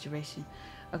this situation.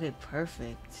 Okay,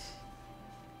 perfect.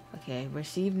 Okay,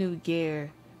 receive new gear.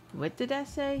 What did that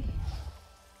say?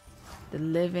 The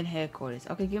living headquarters.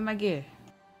 Okay, give me my gear.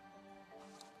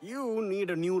 You need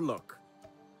a new look.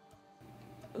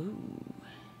 Ooh.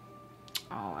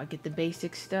 Oh, I get the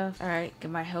basic stuff. Alright, get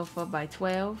my health up by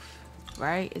 12.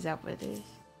 Right? Is that what it is?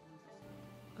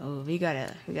 Oh, we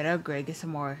gotta upgrade, get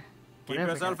some more. Keep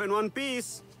yourself in one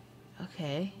piece.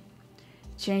 Okay.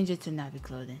 Change it to Navi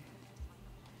clothing.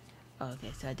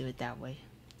 Okay, so I do it that way.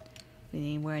 We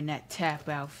ain't wearing that tap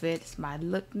outfit. It's my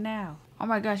look now. Oh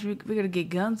my gosh, we gotta get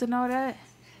guns and all that?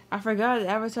 I forgot the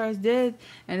avatars did.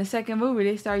 In the second movie,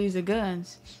 they started using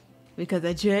guns. Because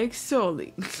of Jake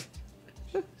Sully.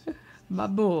 My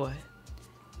boy.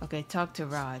 Okay, talk to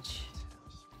Raj.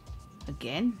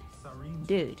 Again?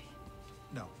 Dude.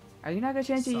 No. Are you not gonna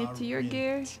change it to your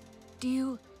gear? Do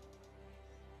you...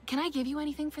 Can I give you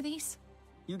anything for these?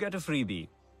 You get a freebie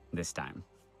this time.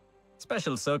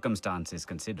 Special circumstances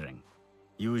considering.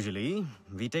 Usually,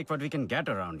 we take what we can get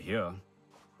around here.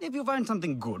 If you find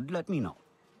something good, let me know.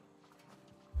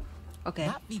 Okay.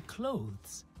 Navi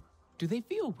clothes. Do they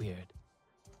feel weird?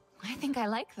 I think I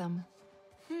like them.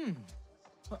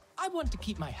 Well, I want to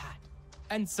keep my hat.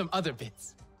 And some other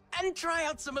bits. And try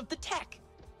out some of the tech.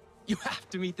 You have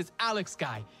to meet this Alex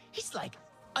guy. He's like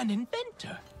an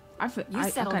inventor. I'm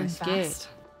kind of scared.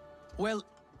 Well,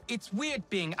 it's weird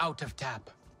being out of tap.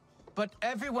 But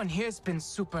everyone here's been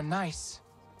super nice.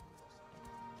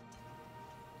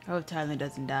 I hope Tyler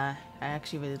doesn't die. I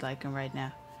actually really like him right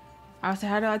now. I was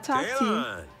like, how do I talk to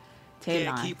you?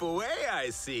 Can't keep away, I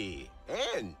see.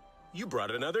 And you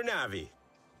brought another Navi.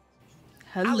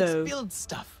 Hello. Alex builds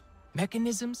stuff.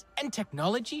 Mechanisms and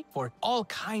technology for all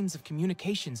kinds of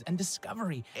communications and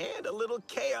discovery. And a little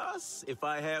chaos, if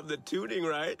I have the tuning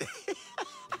right.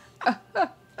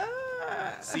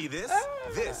 See this?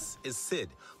 This is Sid,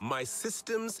 my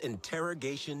systems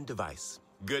interrogation device.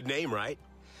 Good name, right?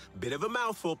 Bit of a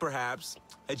mouthful, perhaps.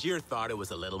 Ajir thought it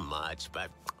was a little much,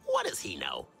 but what does he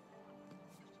know?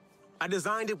 I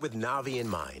designed it with Navi in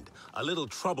mind, a little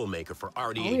troublemaker for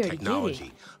RDA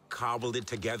technology. Cobbled it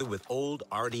together with old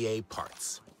RDA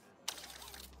parts.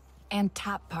 And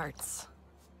tap parts.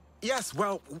 Yes,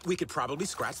 well, we could probably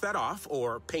scratch that off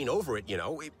or paint over it, you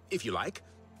know, if you like.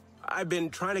 I've been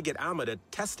trying to get Alma to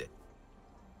test it.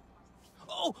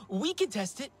 Oh, we can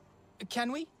test it.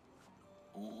 Can we?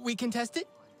 We can test it?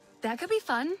 That could be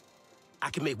fun. I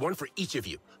can make one for each of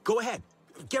you. Go ahead.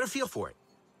 Get a feel for it.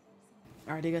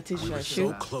 Already got teach We you how were to so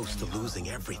shoot. close to losing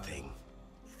everything.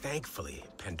 Thankfully,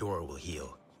 Pandora will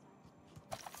heal.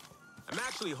 I'm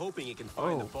actually hoping it can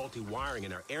find the faulty wiring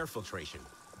in our air filtration.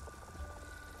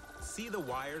 See the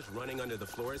wires running under the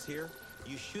floors here?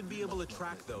 You should be able to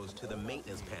track those to the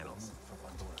maintenance panels.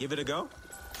 Give it a go.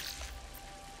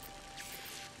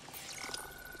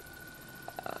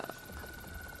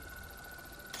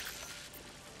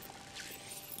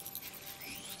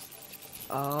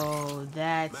 Oh,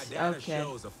 that's My data okay.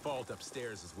 shows a fault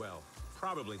upstairs as well.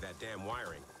 Probably that damn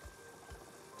wiring.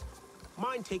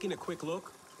 Mind taking a quick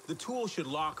look? The tool should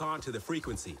lock on to the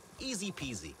frequency. Easy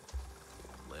peasy.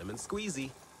 Lemon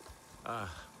squeezy. I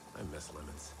miss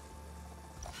lemons.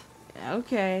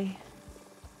 Okay.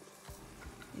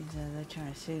 They're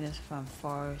trying to see this from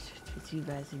far to you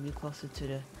guys and be closer to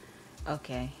the.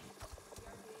 Okay.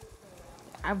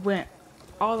 I went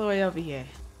all the way over here.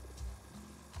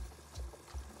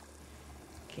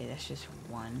 Okay, that's just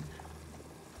one.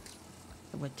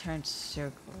 It would turn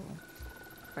circle.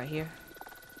 Right here.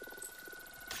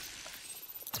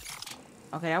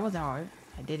 Okay, that wasn't hard.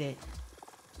 I did it.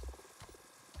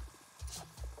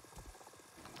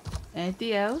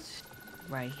 Anything else?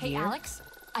 Right Hey, here. Alex,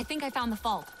 I think I found the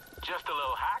fault. Just a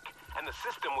little hack, and the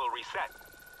system will reset.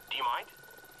 Do you mind?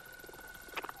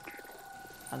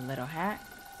 A little hat.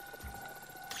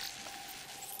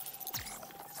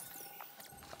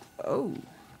 Oh.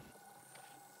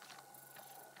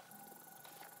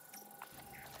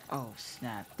 Oh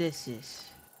snap, this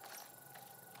is...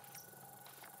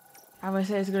 I would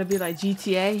say it's gonna be like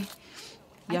GTA.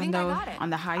 Y'all know, on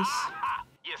the heist.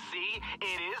 You see,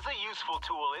 it is a useful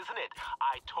tool, isn't it?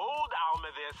 I told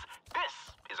Alma this. This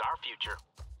is our future.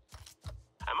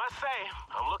 I must say,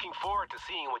 I'm looking forward to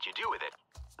seeing what you do with it.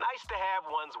 Nice to have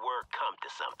one's work come to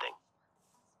something.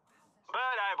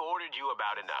 But I've ordered you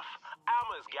about enough.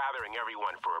 Alma's gathering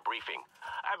everyone for a briefing.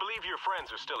 I believe your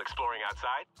friends are still exploring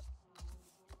outside.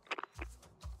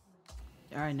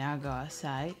 Alright, now go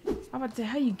outside. I'm about to say,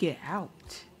 how you get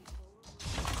out?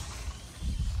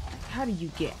 How do you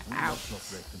get out?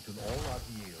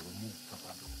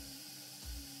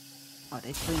 Oh,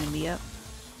 they cleaning me up.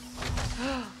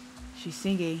 She's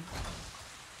singing.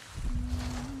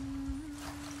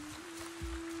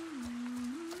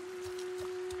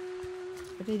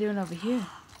 What are they doing over here?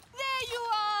 There you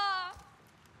are!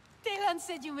 Taelan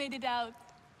said you made it out.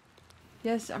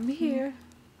 Yes, I'm here.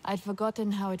 I'd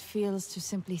forgotten how it feels to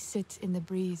simply sit in the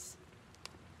breeze.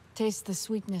 Taste the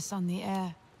sweetness on the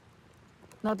air.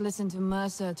 Not listen to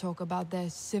Mercer talk about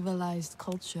their civilized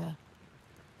culture.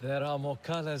 There are more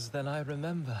colors than I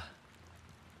remember.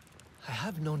 I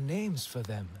have no names for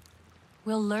them.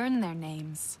 We'll learn their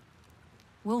names.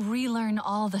 We'll relearn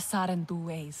all the Sarentu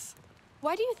ways.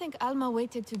 Why do you think Alma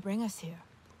waited to bring us here?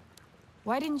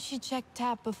 Why didn't she check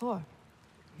Tap before?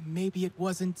 Maybe it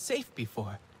wasn't safe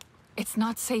before. It's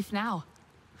not safe now.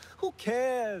 Who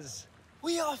cares?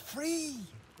 We are free.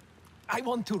 I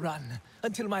want to run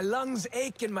until my lungs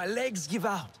ache and my legs give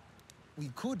out. We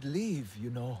could leave, you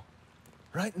know.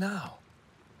 Right now.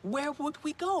 Where would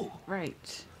we go?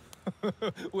 Right.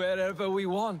 Wherever we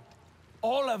want.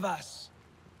 All of us.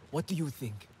 What do you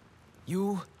think?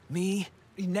 You, me,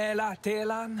 Rinella,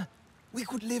 Taelan? We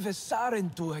could live as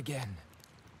Sarentu again.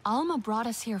 Alma brought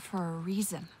us here for a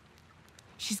reason.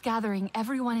 She's gathering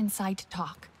everyone inside to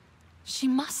talk. She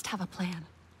must have a plan.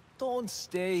 Don't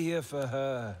stay here for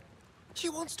her. She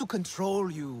wants to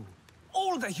control you.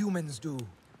 All the humans do.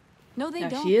 No, they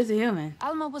don't. She is a human.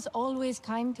 Alma was always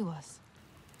kind to us.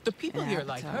 The people here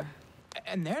like her.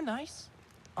 And they're nice,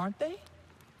 aren't they?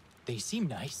 They seem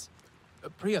nice.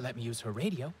 Priya let me use her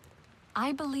radio.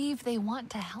 I believe they want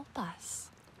to help us.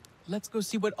 Let's go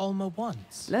see what Alma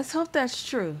wants. Let's hope that's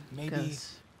true.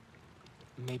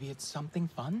 Maybe it's something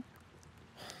fun?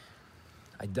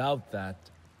 I doubt that.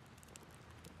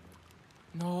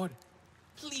 Nor,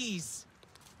 please.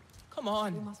 Come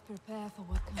on. We must prepare for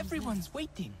what comes Everyone's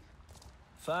waiting.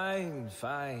 Fine,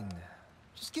 fine.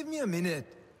 Just give me a minute.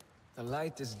 The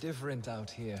light is different out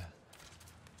here.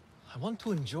 I want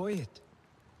to enjoy it.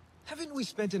 Haven't we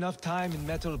spent enough time in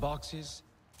metal boxes?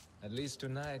 At least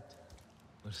tonight,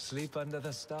 we'll sleep under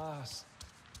the stars.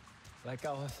 Like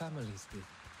our families did.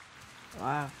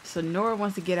 Wow. So Nora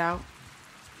wants to get out.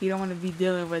 He don't want to be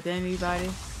dealing with anybody.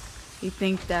 He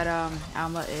thinks that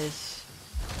Alma is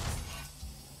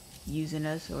using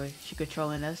us, or she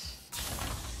controlling us.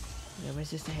 Yeah,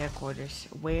 where's just the headquarters?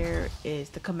 Where is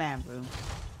the command room?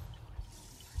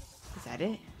 Is that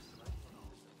it?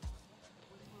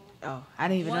 Oh, I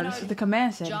didn't even notice what the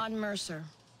command said. John Mercer,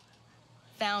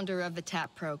 founder of the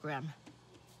TAP program.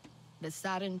 The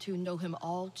saddened to know him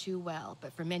all too well,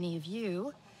 but for many of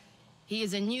you, he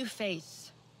is a new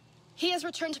face. He has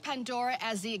returned to Pandora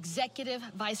as the Executive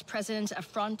Vice President of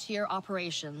Frontier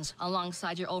Operations,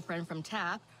 alongside your old friend from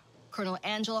TAP, Colonel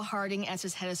Angela Harding, as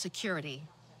his head of security.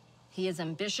 He is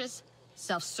ambitious,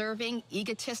 self-serving,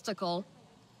 egotistical.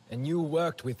 And you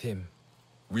worked with him.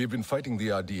 We have been fighting the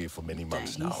RDA for many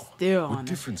months now. Still what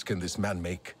difference can this man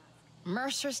make?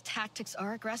 Mercer's tactics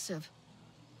are aggressive.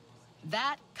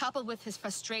 That, coupled with his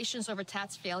frustrations over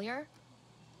TAP's failure,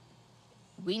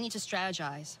 we need to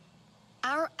strategize.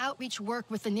 Our outreach work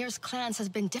with the nearest clans has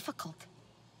been difficult.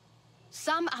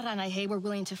 Some Aranahe were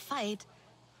willing to fight,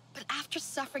 but after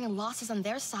suffering losses on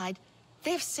their side,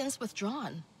 they have since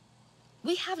withdrawn.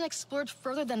 We haven't explored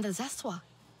further than the Zeswa.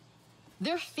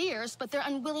 They're fierce, but they're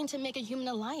unwilling to make a human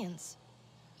alliance.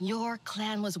 Your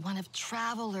clan was one of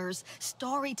travelers,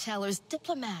 storytellers,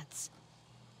 diplomats.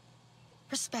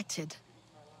 Respected.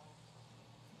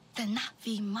 The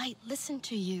Na'vi might listen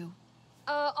to you.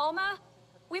 Alma?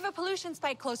 We have a pollution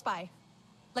spike close by.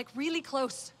 Like, really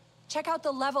close. Check out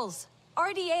the levels.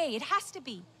 RDA, it has to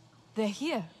be. They're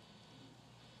here.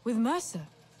 With Mercer.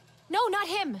 No, not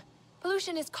him.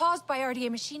 Pollution is caused by RDA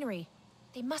machinery.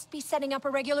 They must be setting up a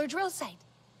regular drill site.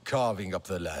 Carving up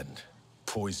the land,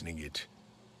 poisoning it,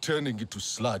 turning it to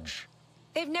sludge.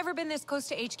 They've never been this close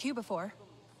to HQ before.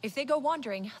 If they go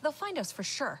wandering, they'll find us for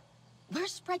sure. We're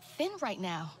spread thin right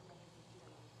now.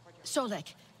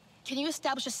 Solek, can you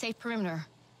establish a safe perimeter?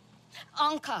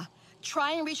 Anka,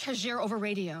 try and reach Hajir over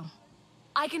radio.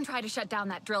 I can try to shut down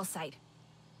that drill site.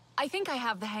 I think I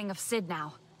have the hang of Sid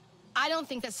now. I don't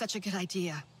think that's such a good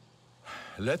idea.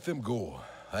 Let them go.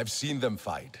 I've seen them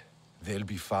fight. They'll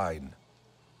be fine.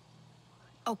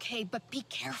 Okay, but be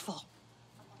careful.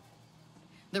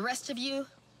 The rest of you,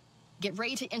 get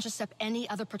ready to intercept any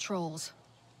other patrols.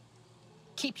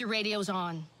 Keep your radios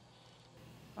on.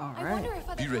 All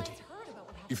right. Be ready.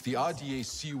 If the RDA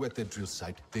see you at their drill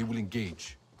site, they will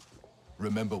engage.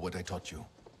 Remember what I taught you.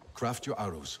 Craft your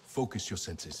arrows, focus your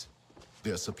senses.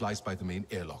 There are supplies by the main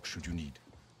airlock should you need.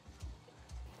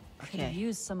 Could have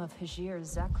used some of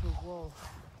Hajir's Zakru wool.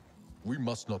 We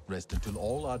must not rest until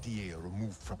all RDA are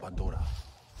removed from Pandora.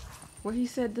 Where he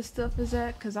said the stuff is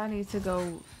at? Because I need to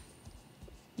go...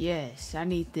 Yes, I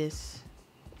need this.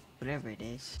 Whatever it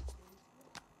is.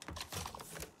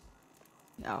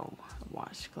 Oh, a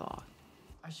washcloth.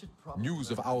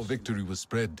 News of our victory was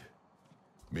spread.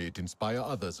 May it inspire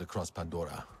others across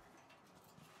Pandora.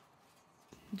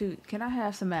 Dude, can I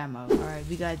have some ammo? Alright,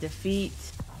 we gotta defeat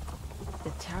the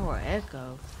Tower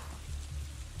Echo.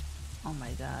 Oh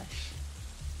my gosh.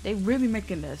 They really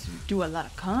making us do a lot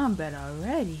of combat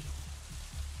already.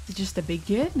 It's just the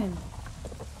beginning.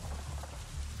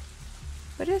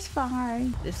 But it's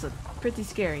fine. This looks pretty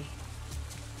scary.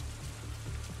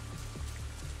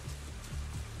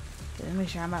 Okay, let me make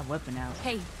sure I have my weapon out.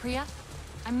 Hey, Priya.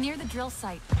 I'm near the drill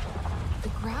site. The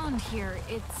ground here,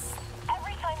 it's...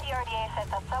 Every time the RDA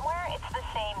sets up somewhere, it's the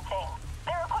same thing.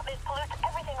 Their equipment pollutes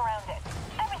everything around it.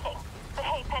 Everything. But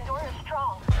hey, Pandora is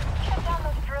strong. Shut down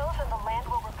those drills and the land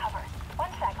will recover.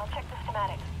 One sec, I'll check the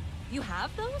schematics. You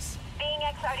have those? Being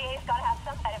ex-RDA's gotta have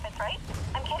some benefits, right?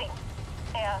 I'm kidding.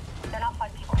 They're not fun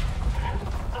people.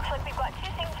 Looks like we've got two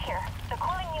things here. The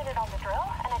cooling unit on the drill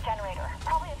and a generator.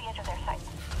 Probably at the edge of their site.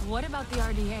 What about the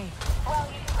RDA? Well,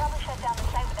 you can probably shut down the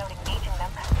site without engaging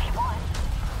them, if you want.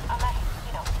 Unless,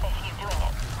 you know, they see you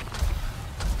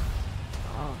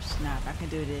snap. I can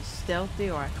do this stealthy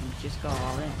or I can just go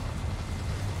all in.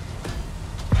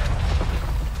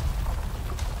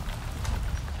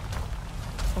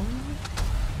 Oh.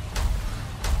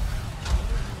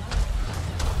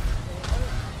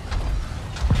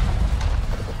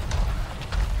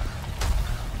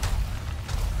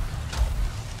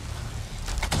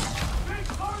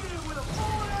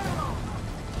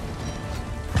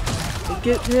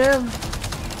 Get him.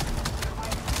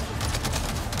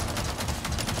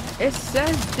 It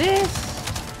says this.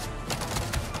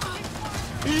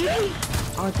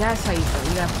 Oh, that's how you throw.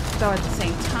 You gotta throw at the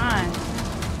same time.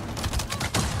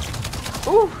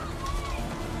 Ooh.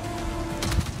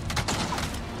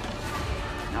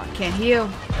 No, I can't heal.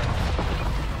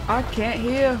 I can't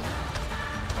heal.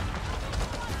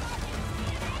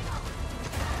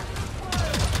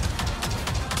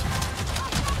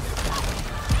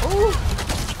 Ooh.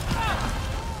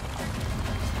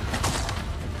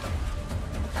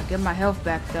 I get my health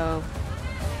back though.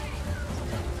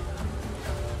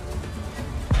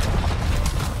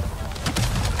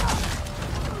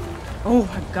 Oh,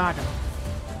 I got him.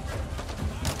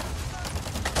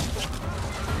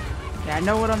 Okay, I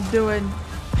know what I'm doing.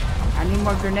 I need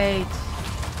more grenades.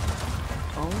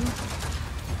 Oh.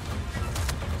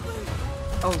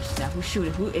 Oh snap, who's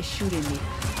shooting? Who is shooting me?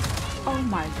 Oh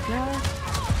my god.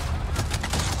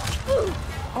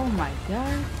 Oh my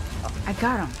god. Oh, I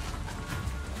got him.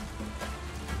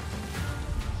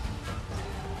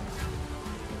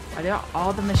 Are they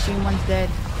all the machine ones dead?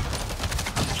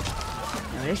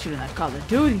 No, they're shooting like Call of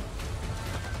Duty.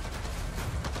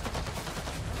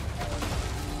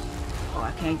 Oh,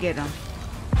 I can't get them.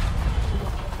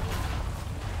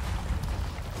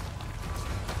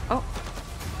 Oh.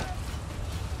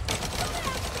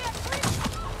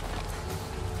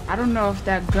 I don't know if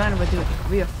that gun would do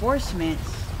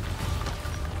reinforcements.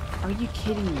 Are you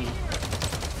kidding me?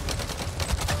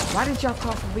 Why did y'all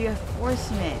call for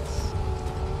reinforcements?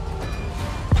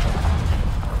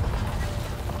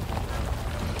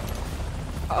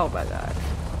 Oh my god.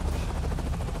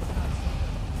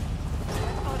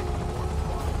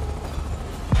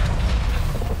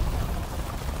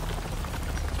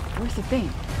 Where's the thing?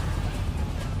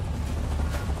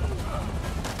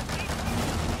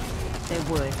 They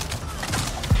would.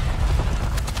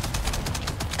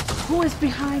 Who is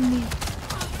behind me?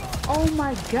 Oh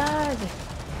my god.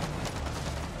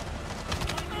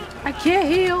 I can't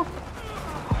heal.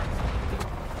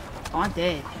 Oh, I'm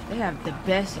dead. They have the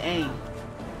best aim.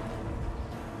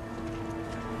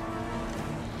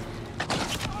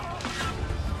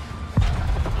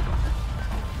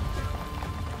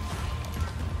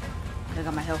 I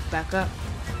got my health back up.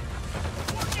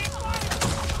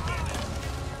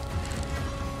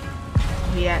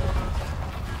 Yeah.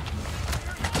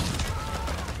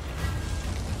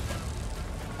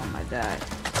 Oh my god.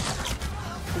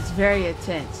 It's very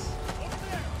intense.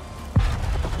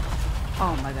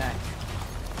 Oh my god.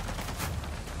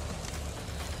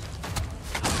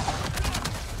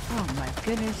 Oh my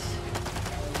goodness.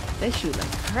 They shoot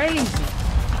like crazy.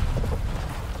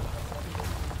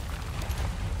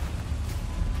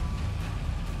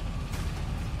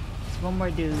 There's one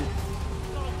more dude.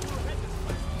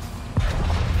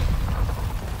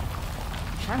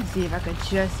 I'm trying to see if I could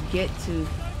just get to...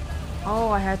 Oh,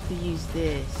 I have to use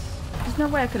this. There's no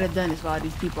way I could have done this while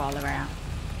these people all around.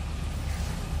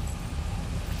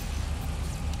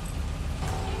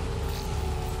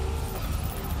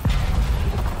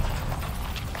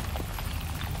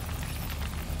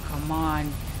 Come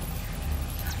on.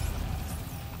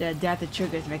 The adaptive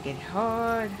triggers make it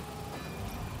hard.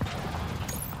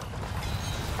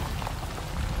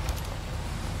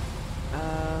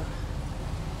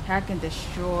 Hack and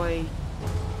destroy.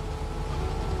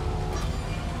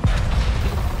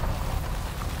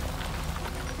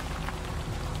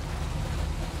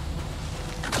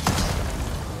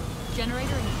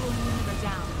 Generator and cooling unit are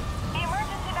down. The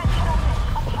emergency vent should open.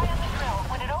 Up high on the grill.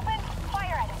 When it opens,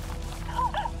 fire at it.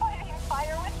 Fighting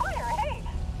fire with fire. Hey!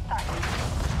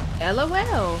 Sorry.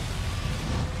 LOL.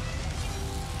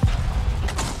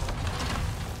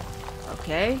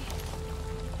 Okay.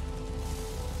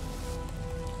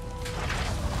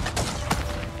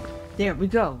 There we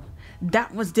go.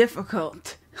 That was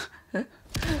difficult. This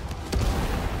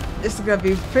is gonna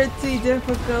be pretty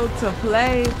difficult to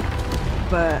play,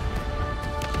 but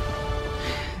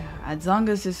as long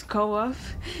as it's co-op,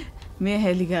 me and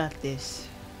Haley got this.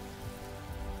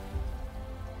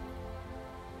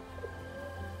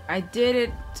 I did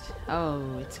it.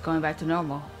 Oh, it's going back to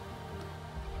normal.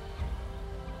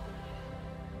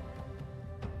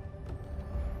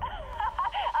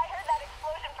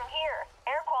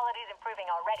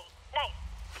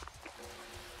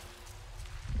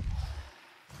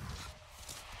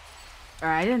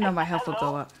 Alright, I didn't know my health would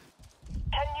go up.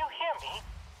 Can you hear me?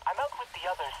 I'm out with the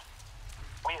others.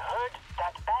 We heard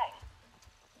that bang.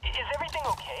 Is everything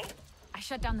okay? I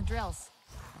shut down the drills.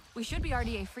 We should be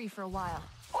RDA free for a while.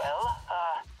 Well,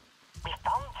 we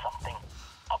found something.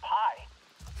 Up high.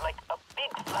 Like a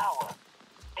big flower.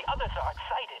 The others are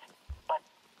excited, but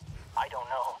I don't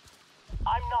know.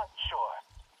 I'm not sure.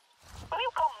 Will you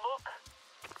come look?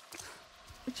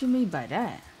 What you mean by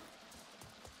that?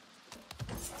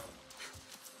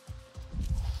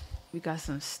 We got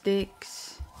some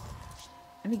sticks.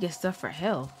 Let me get stuff for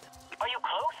health. Are you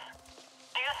close?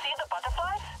 Do you see the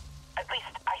butterflies? At least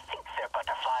I think they're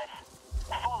butterflies.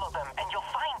 Follow them and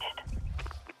you'll find it.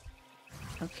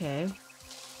 Okay.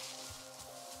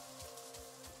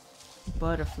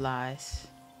 Butterflies.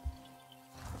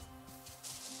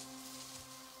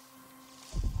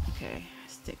 Okay,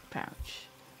 stick pouch.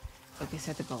 I guess I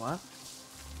have to go up.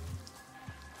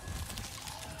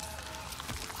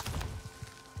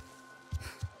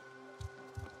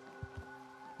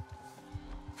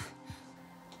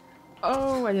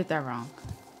 Oh, I did that wrong.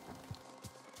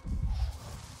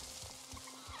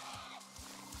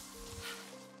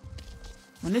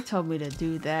 When they told me to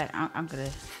do that, I'm gonna...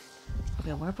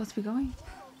 Okay, where am I supposed to be going?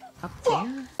 Up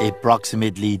there?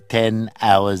 Approximately 10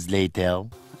 hours later.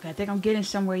 Okay, I think I'm getting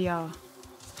somewhere, y'all.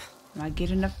 Am I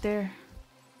getting up there?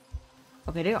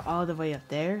 Okay, they're all the way up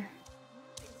there.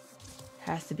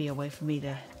 Has to be a way for me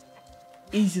to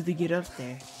easily get up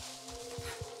there.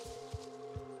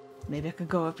 Maybe I could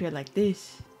go up here like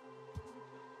this.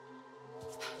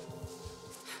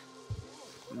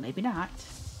 Maybe not.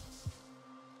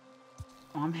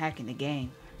 Oh, I'm hacking the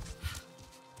game.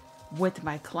 With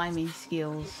my climbing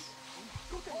skills.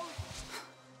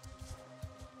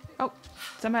 Oh,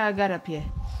 somehow I got up here.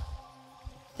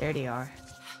 There they are.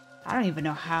 I don't even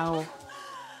know how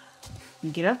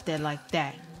you get up there like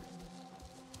that.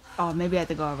 Oh, maybe I have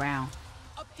to go around.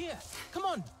 Up here. Come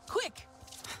on, quick.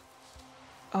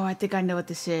 Oh, I think I know what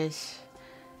this is.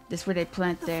 This is where they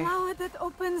plant The their... flower that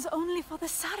opens only for the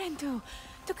Sarentu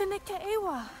to connect to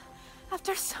Ewa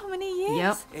after so many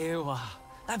years. Yep. Ewa,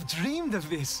 I've dreamed of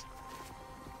this.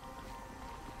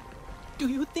 Do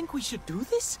you think we should do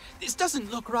this? This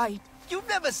doesn't look right. You've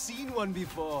never seen one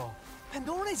before.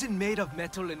 Pandora isn't made of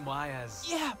metal and wires.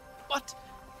 Yeah, but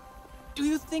do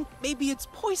you think maybe it's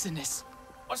poisonous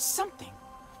or something?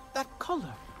 That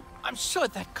color. I'm sure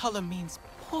that color means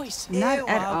poison. Not Ewa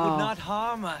at all. would not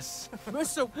harm us.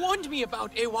 Mercer warned me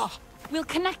about Ewa. We'll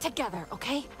connect together,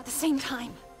 okay? At the same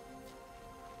time.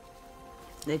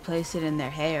 They place it in their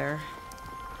hair.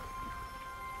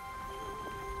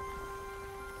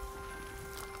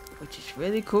 Which is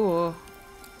really cool.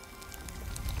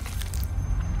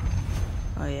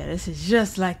 Oh yeah, this is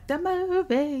just like the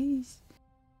movies.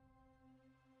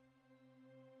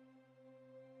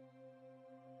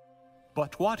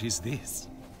 But what is this?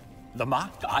 The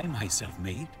mark I myself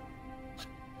made?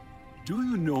 Do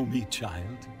you know me,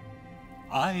 child?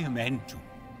 I am Entu,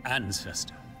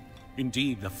 ancestor.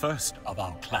 Indeed, the first of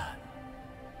our clan.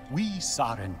 We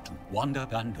Sarentu wander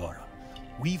Pandora,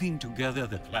 weaving together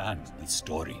the clans with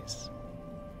stories.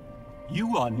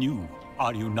 You are new,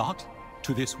 are you not,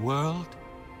 to this world?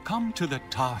 Come to the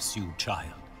Tarsu,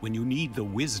 child, when you need the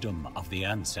wisdom of the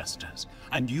ancestors,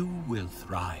 and you will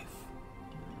thrive.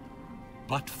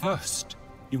 But first,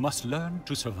 you must learn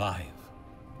to survive.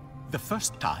 The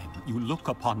first time you look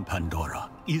upon Pandora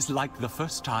is like the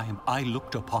first time I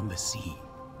looked upon the sea.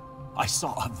 I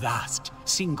saw a vast,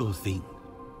 single thing,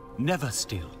 never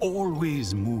still,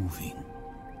 always moving.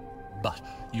 But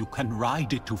you can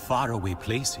ride it to faraway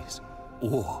places,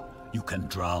 or you can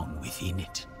drown within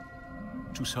it.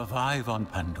 To survive on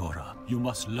Pandora, you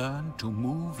must learn to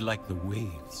move like the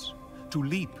waves, to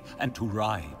leap and to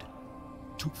ride,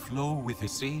 to flow with the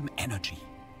same energy.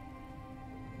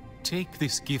 Take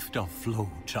this gift of flow,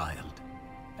 child,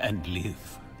 and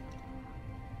live.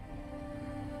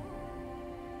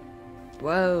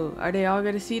 Whoa, are they all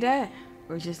gonna see that?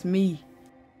 Or just me?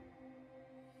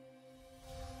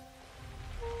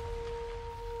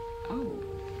 Oh.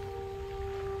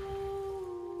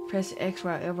 Press X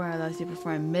while everyone allows you to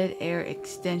perform mid-air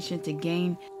extension to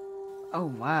gain... Oh,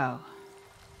 wow.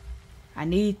 I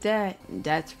need that.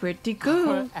 That's pretty cool.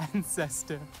 Our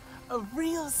ancestor. A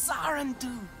real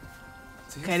Sarentu.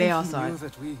 Okay, they all saw it.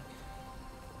 That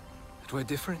we're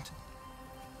different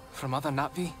from other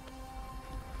Na'vi?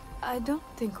 I don't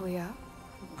think we are.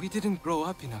 We didn't grow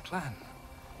up in a clan.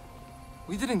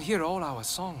 We didn't hear all our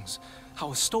songs,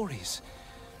 our stories.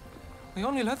 We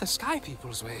only learned the Sky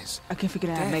People's ways. I can't figure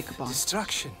out how to Death, make makeup on.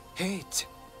 destruction, hate.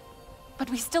 But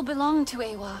we still belong to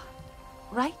Ewa,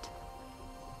 right?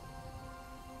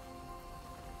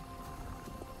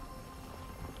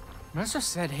 Mercer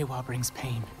said Ewa brings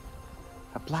pain.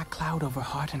 A black cloud over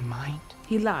heart and mind.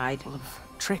 He lied. Full of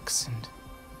tricks and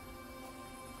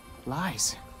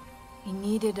lies. He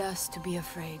needed us to be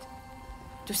afraid.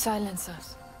 To silence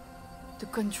us. To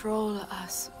control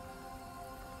us.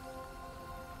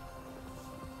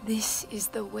 This is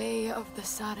the way of the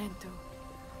Sarentu.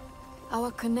 Our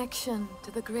connection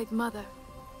to the Great Mother.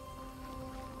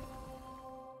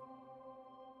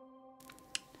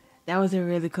 That was a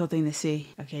really cool thing to see.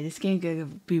 Okay, this game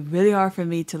could be really hard for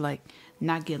me to like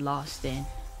not get lost in.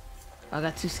 I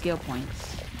got 2 skill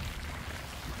points.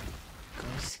 Go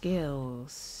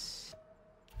skills.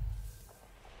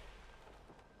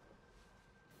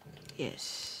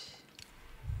 Yes.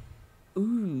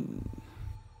 Ooh.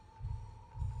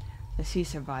 Let's see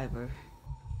Survivor.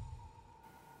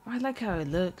 I like how it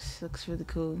looks. Looks really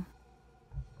cool.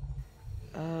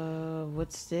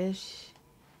 What's this?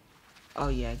 Oh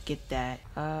yeah, get that.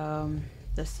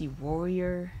 Let's see,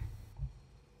 Warrior.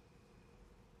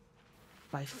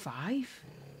 By 5?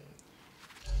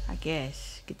 I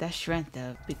guess. Get that strength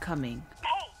up. Becoming.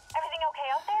 Hey, everything okay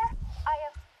out there?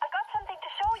 I got something to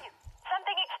show you.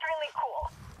 Something extremely cool.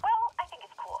 Well, I think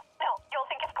it's cool. No, you'll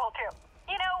think it's cool too.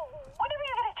 You know, whenever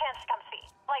you get a chance to come see.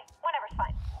 Like, whenever's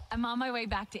fine. I'm on my way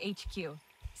back to HQ.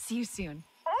 See you soon.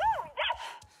 Ooh,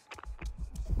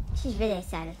 yes! She's really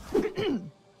excited.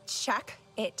 Check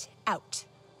it out.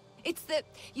 It's the,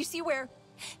 you see where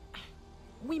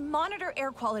we monitor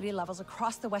air quality levels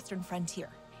across the Western frontier,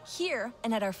 here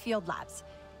and at our field labs.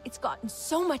 It's gotten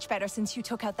so much better since you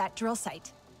took out that drill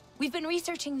site. We've been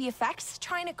researching the effects,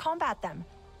 trying to combat them,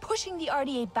 pushing the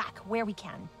RDA back where we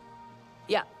can.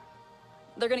 Yeah,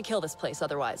 they're gonna kill this place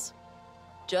otherwise.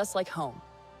 Just like home.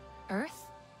 Earth?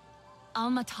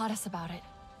 Alma taught us about it.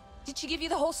 Did she give you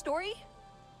the whole story?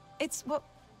 It's, well,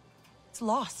 it's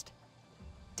lost.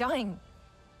 Dying.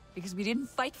 Because we didn't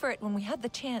fight for it when we had the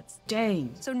chance.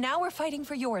 Dang. So now we're fighting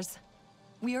for yours.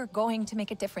 We are going to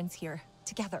make a difference here,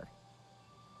 together.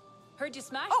 Heard you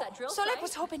smashed that drill Solek site.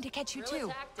 was hoping to catch you Guerrilla too.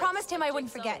 tactics. Promised him I Jigsaw.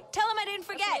 wouldn't forget. Tell him I didn't That's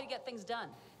the way forget. to get things done.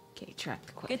 Okay, track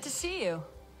the quest. Good to see you.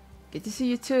 Good to see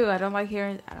you too. I don't like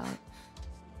hearing.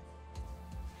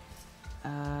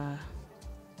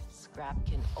 Scrap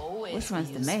can always. Which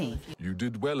one's the main? You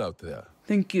did well out there.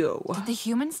 Thank you. Did the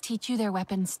humans teach you their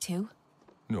weapons too?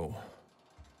 No.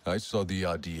 I saw the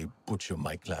RDA butcher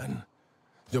my clan.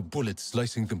 Their bullets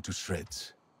slicing them to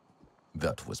shreds.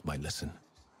 That was my lesson.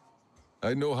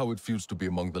 I know how it feels to be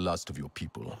among the last of your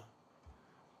people.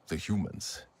 The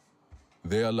humans.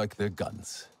 They are like their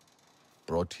guns.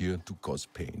 Brought here to cause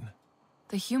pain.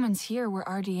 The humans here were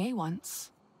RDA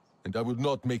once. And I will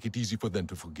not make it easy for them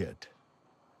to forget.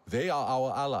 They are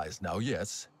our allies now,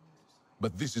 yes.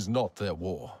 But this is not their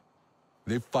war.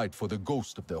 They fight for the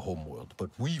ghost of their homeworld,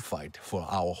 but we fight for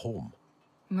our home.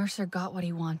 Mercer got what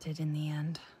he wanted in the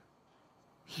end.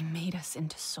 He made us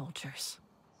into soldiers.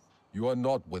 You are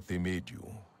not what they made you.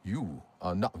 You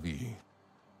are Na'vi.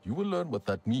 You will learn what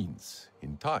that means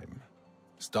in time.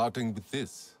 Starting with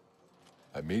this.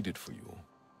 I made it for you.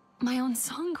 My own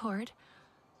song chord.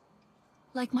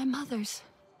 Like my mother's.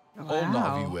 All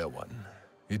Na'vi wear one.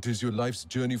 It is your life's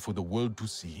journey for the world to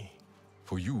see.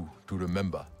 For you to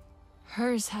remember.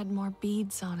 Hers had more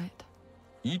beads on it.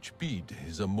 Each bead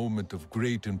is a moment of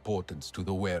great importance to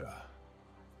the wearer.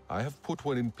 I have put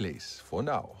one in place, for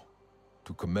now,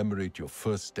 to commemorate your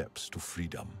first steps to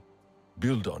freedom.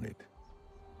 Build on it.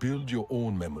 Build your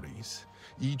own memories,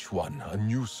 each one a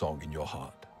new song in your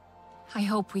heart. I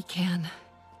hope we can.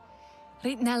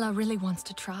 Ritnella really wants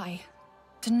to try.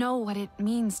 To know what it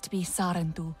means to be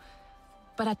Sarentu.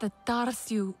 But at the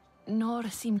Tarsiu, Nor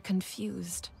seemed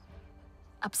confused.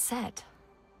 Upset.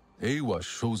 Ewa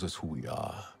shows us who we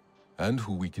are, and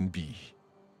who we can be.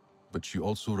 But she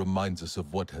also reminds us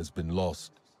of what has been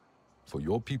lost. For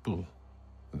your people,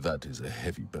 that is a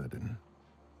heavy burden.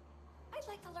 I'd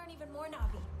like to learn even more,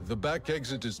 Navi. The back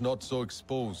exit is not so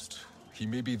exposed. He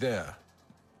may be there.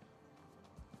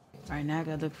 Alright, now I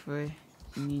gotta look for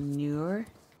Manure.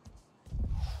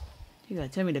 You gotta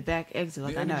tell me the back exit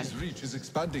like The I know. enemy's reach is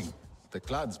expanding. The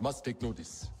clans must take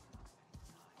notice.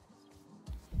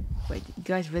 Wait, you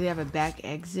guys really have a back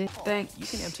exit? Thanks. You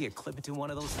can empty a clip into one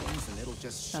of those things and it'll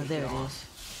just shake there it it off.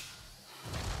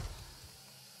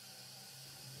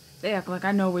 is. They act like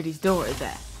I know where these doors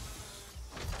at.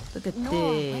 Look at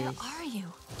Nor, this. where are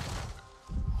you?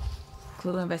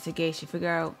 Clue investigation. Figure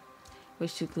out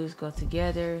which 2 clues go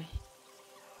together.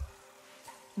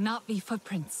 Not the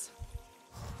footprints.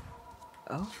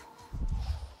 Oh.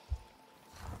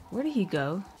 Where did he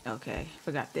go? Okay,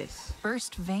 forgot this.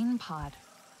 Burst vein pod.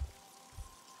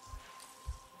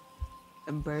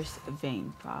 A burst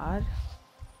vein pod.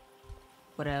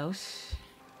 What else?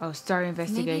 Oh, start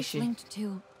investigation. Maybe it's linked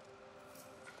to...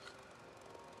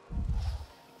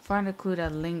 Find a clue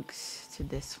that links to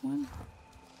this one.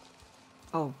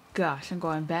 Oh gosh, I'm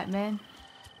going Batman.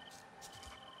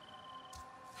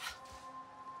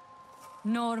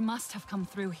 Nor must have come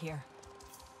through here.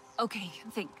 Okay,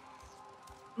 think.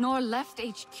 Nor left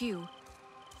HQ.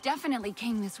 Definitely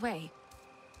came this way.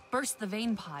 Burst the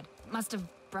vein pod. Must have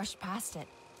brushed past it.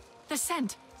 The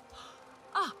scent.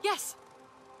 Ah, yes.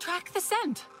 Track the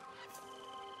scent.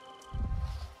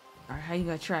 Alright, how you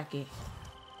gonna track it?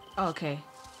 Oh, okay.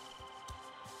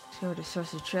 Show the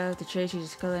source of trail. The trace you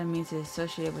discover means it's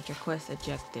associated with your quest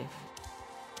objective.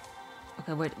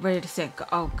 Okay, where did the scent go?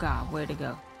 Oh god, where'd it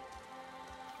go?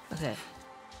 Okay.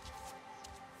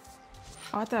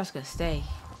 Oh, I thought I was gonna stay.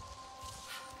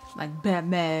 Like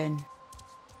Batman.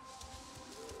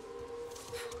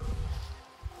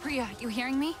 Priya, you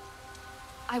hearing me?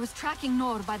 I was tracking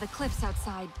Nor by the cliffs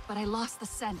outside, but I lost the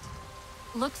scent.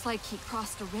 Looks like he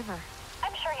crossed a river.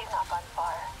 I'm sure he's not gone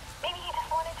far. Maybe he just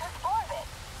wanted to explore a bit.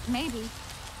 Maybe.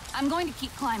 I'm going to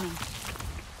keep climbing.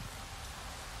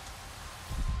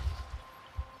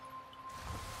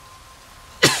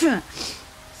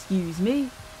 Excuse me.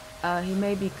 He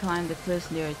maybe climbed the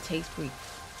cliffs near Takesbury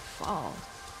Falls.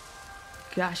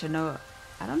 Gosh, I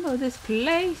don't know this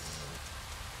place.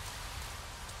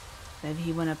 Maybe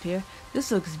he went up here.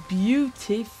 This looks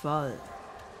beautiful.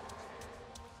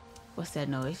 What's that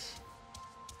noise?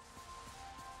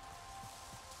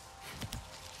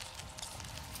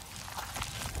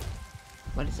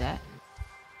 What is that?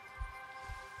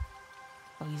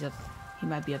 Oh, he's up. He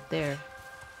might be up there.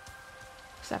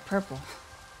 What's that purple?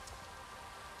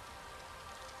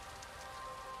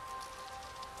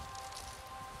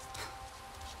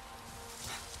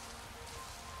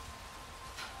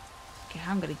 Okay,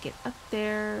 I'm gonna get up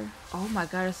there. Oh my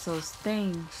god, it's those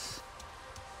things.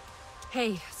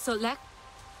 Hey, Solek,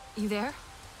 you there?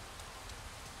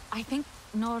 I think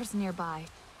Nor's nearby.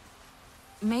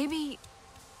 Maybe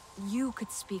you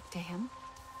could speak to him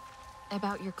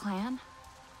about your clan,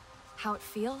 how it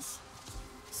feels.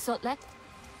 Solek?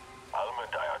 Alma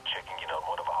and I are checking in on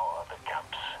one of our other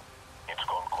camps. It's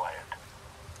gone quiet.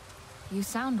 You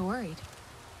sound worried.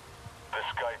 The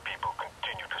Sky people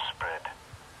continue to spread.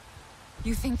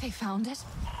 You think they found it?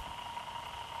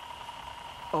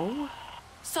 Oh?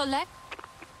 Solek?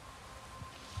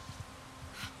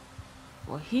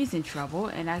 Well, he's in trouble,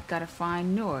 and I gotta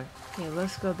find Nord. Okay,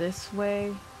 let's go this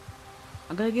way.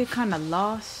 I'm gonna get kind of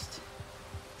lost.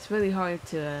 It's really hard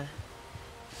to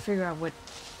figure out what...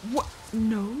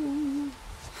 No!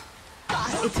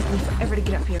 It took me forever to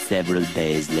get up here. Several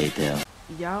days later.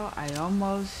 Y'all, I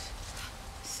almost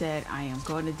said I am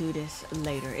going to do this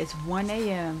later. It's 1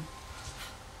 a.m.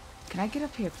 Can I get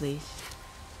up here, please?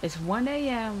 It's 1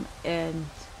 a.m. and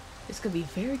it's gonna be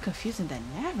very confusing to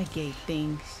navigate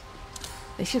things.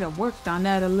 They should have worked on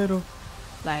that a little.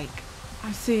 Like,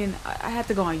 I'm seeing, I had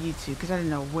to go on YouTube because I didn't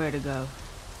know where to go.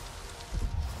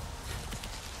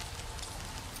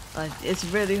 Like, it's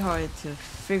really hard to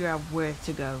figure out where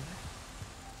to go.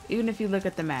 Even if you look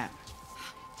at the map,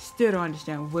 still don't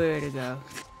understand where to go.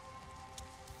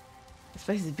 This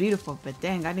place is beautiful, but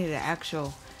dang, I need an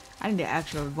actual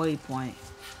waypoint.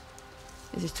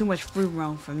 This is too much free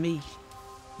roam for me.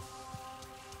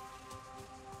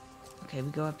 Okay, we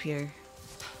go up here.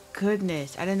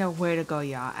 Goodness, I didn't know where to go,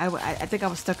 y'all. I think I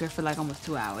was stuck here for like almost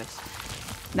 2 hours.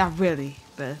 Not really,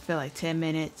 but I feel like 10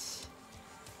 minutes.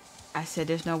 I said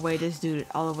there's no way this dude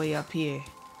all the way up here.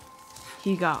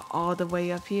 He got all the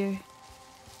way up here.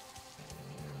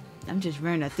 I'm just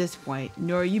running at this point.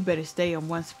 Nora, you better stay in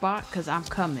one spot because I'm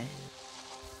coming.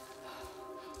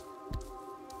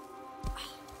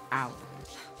 Ow.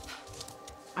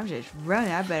 I'm just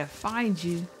running. I better find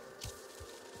you.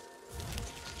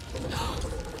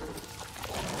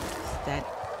 That.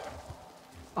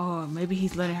 Oh, maybe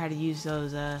he's learning how to use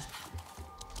those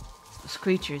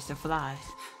creatures to fly.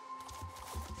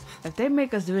 If they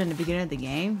make us do it in the beginning of the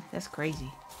game, that's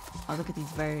crazy. Oh, look at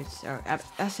these birds. Or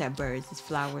I said birds. These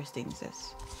flowers things.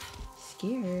 That's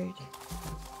scared.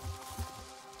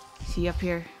 See up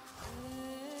here?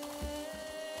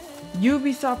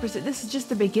 Ubisoft. This is just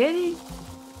the beginning.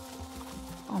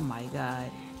 Oh my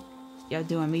god. Y'all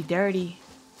doing me dirty.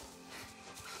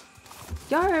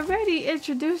 Y'all already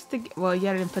introduced the. Well,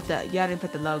 y'all didn't put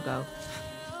the logo.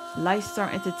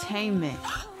 Lightstar Entertainment.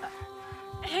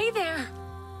 Hey there.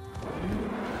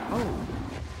 Oh.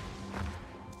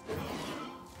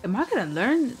 Am I gonna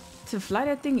learn to fly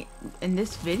that thing in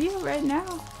this video right now?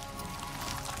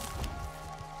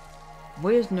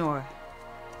 Where's Nora?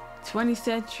 20th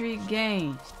Century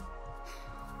Games.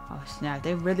 Oh snap,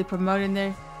 they really promoting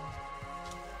their...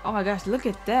 Oh my gosh, look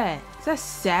at that. Is that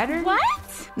Saturn?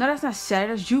 What? No, that's not Saturn,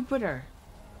 that's Jupiter.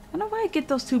 I don't know why I get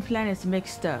those two planets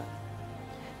mixed up.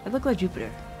 They look like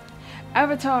Jupiter.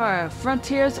 Avatar,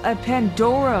 Frontiers of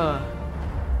Pandora.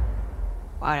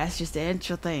 Wow, that's just the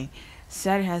intro thing.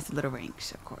 Saturn has the little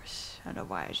rings, of course. I don't know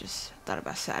why I just thought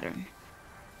about Saturn.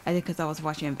 I think because I was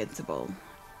watching Invincible.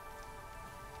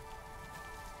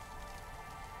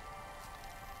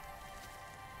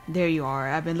 There you are.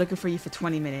 I've been looking for you for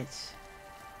 20 minutes.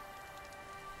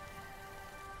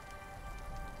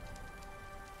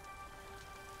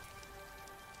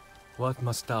 What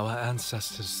must our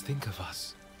ancestors think of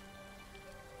us?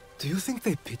 Do you think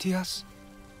they pity us?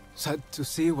 Sad to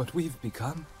see what we've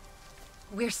become?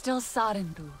 We're still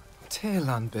Sarentu.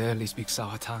 Telan barely speaks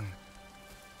our tongue.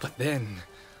 But then,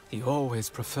 he always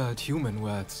preferred human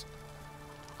words.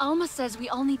 Alma says we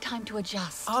all need time to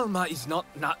adjust. Alma is not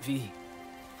Na'vi.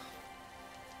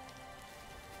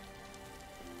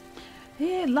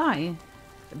 He ain't lying,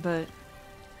 but...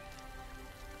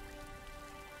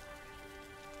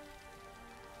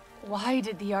 Why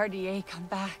did the RDA come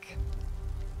back?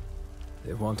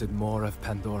 They wanted more of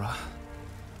Pandora.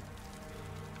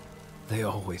 They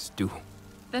always do.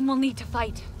 Then we'll need to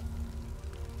fight.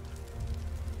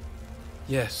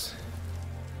 Yes.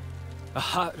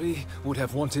 Ahari would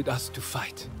have wanted us to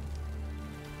fight.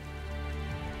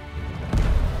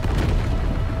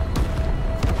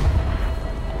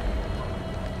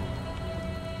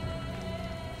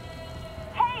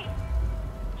 Hey!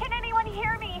 Can anyone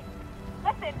hear me?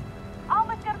 Listen,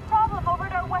 Alma's got a problem over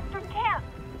at our western camp.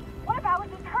 One of ours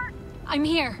is hurt. I'm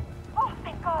here. Oh,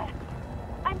 thank God.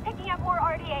 I'm picking up more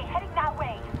RDA heading that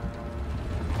way.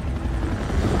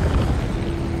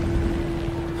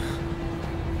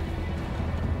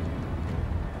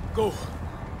 Go.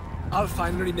 I'll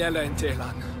find Rinella and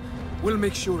Telan. We'll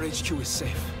make sure HQ is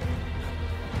safe.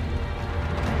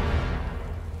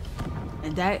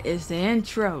 And that is the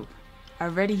intro.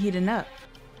 Already heating up.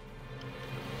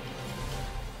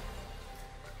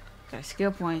 Got a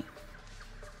skill point.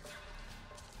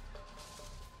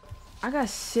 I got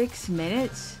 6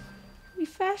 minutes. We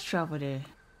fast travel there.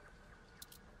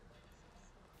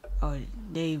 Oh,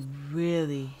 they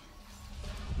really...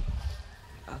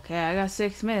 Okay, I got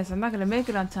 6 minutes. I'm not gonna make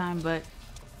it on time, but...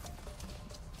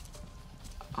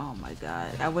 Oh my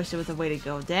God, I wish there was a way to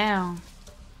go down.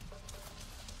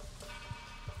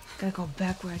 Gotta go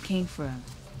back where I came from.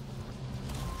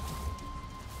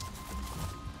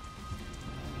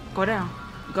 Go down.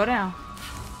 Go down.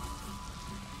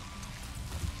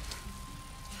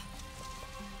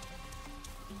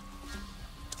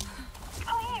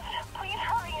 Please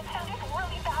hurry. It sounded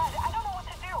really bad. I don't know what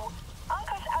to do.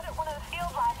 Uncle's out at one of the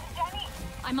field labs. Danny...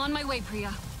 I'm on my way,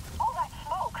 Priya. All that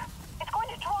smoke. It's going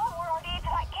to draw more RDA to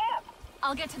that camp.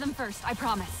 I'll get to them first, I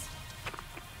promise.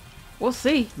 We'll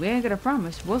see. We ain't gonna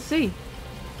promise. We'll see.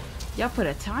 Y'all put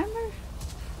a timer?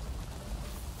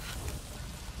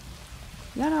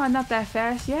 Y'all know I'm not that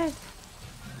fast yet.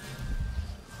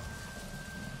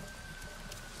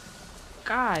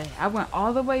 God, I went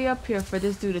all the way up here for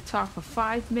this dude to talk for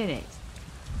 5 minutes.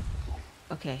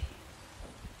 Okay.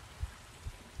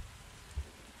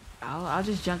 I'll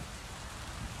just jump.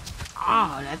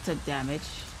 Oh, that took damage.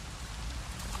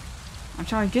 I'm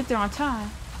trying to get there on time.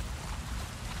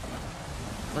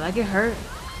 Will I get hurt?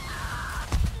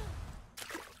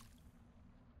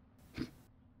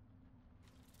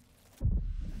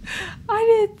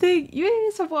 I didn't think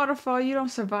it's a waterfall. You don't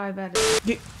survive at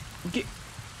it. Get.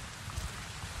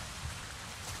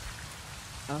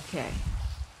 Okay.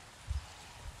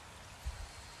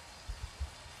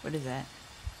 What is that?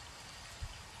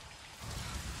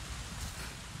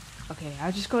 Okay,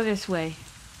 I'll just go this way.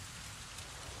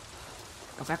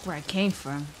 Go back where I came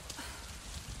from.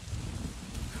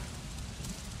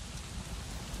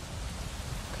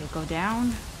 Okay, go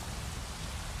down.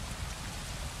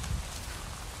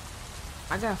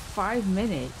 I got 5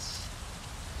 minutes.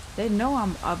 They know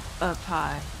I'm up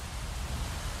high.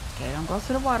 Okay, don't go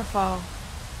to the waterfall.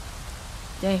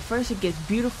 Then first it gets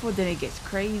beautiful, then it gets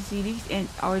crazy. These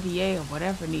RDA or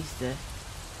whatever needs to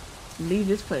leave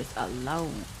this place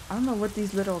alone. I don't know what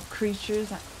these little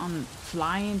creatures I'm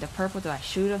flying, the purple, do I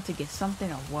shoot them to get something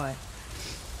or what?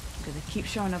 Because they keep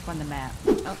showing up on the map.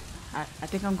 Oh, I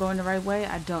think I'm going the right way.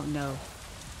 I don't know.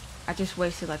 I just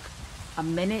wasted like a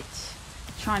minute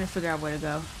trying to figure out where to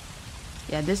go.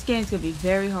 Yeah, this game's gonna be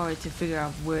very hard to figure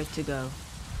out where to go.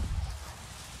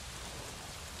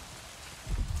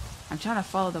 I'm trying to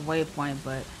follow the waypoint,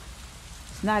 but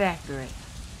it's not accurate.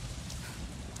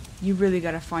 You really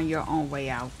gotta find your own way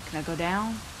out. Can I go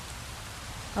down?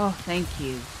 Oh, thank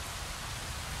you.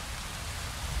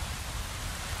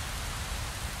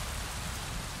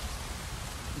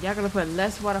 Y'all gotta put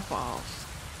less waterfalls.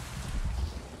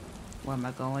 Where am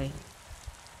I going?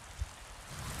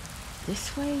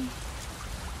 This way?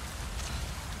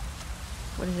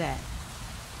 What is that?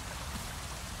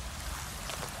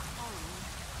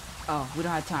 Oh, we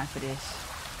don't have time for this.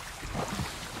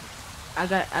 I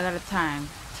got a timer.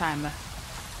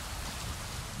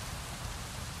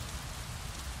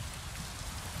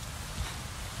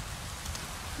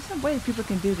 There's some way people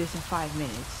can do this in 5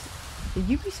 minutes. Did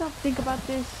Ubisoft think about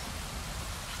this?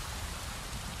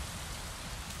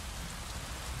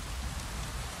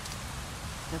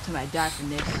 That's when I die from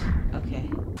this. Okay.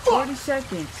 40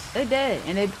 seconds. They dead.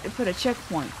 And they put a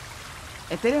checkpoint.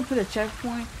 If they didn't put a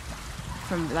checkpoint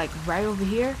from like right over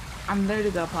here, I'm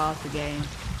literally gonna pause the game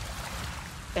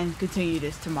and continue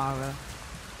this tomorrow.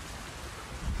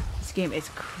 This game is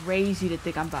crazy to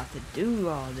think I'm about to do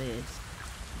all this.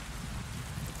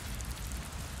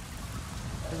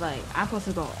 It's like, I'm supposed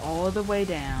to go all the way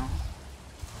down.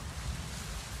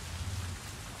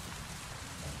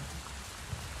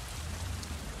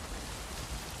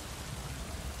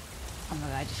 Oh my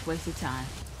god, I just wasted time.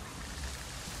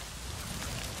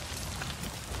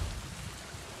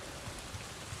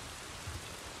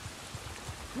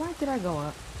 Why did I go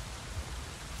up?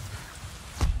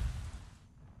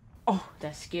 Oh,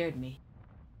 that scared me.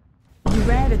 You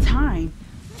ran out of time.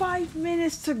 5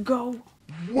 minutes to go.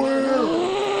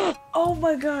 Whoa. Oh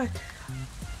my god.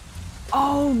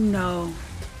 Oh no.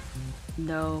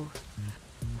 No.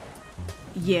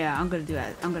 Yeah, I'm gonna do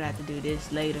that. I'm gonna have to do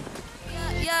this later.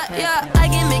 Yeah, I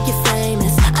can make you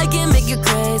famous. I can make you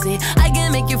crazy. I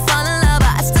can make you fall in love,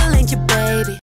 but I still ain't your baby.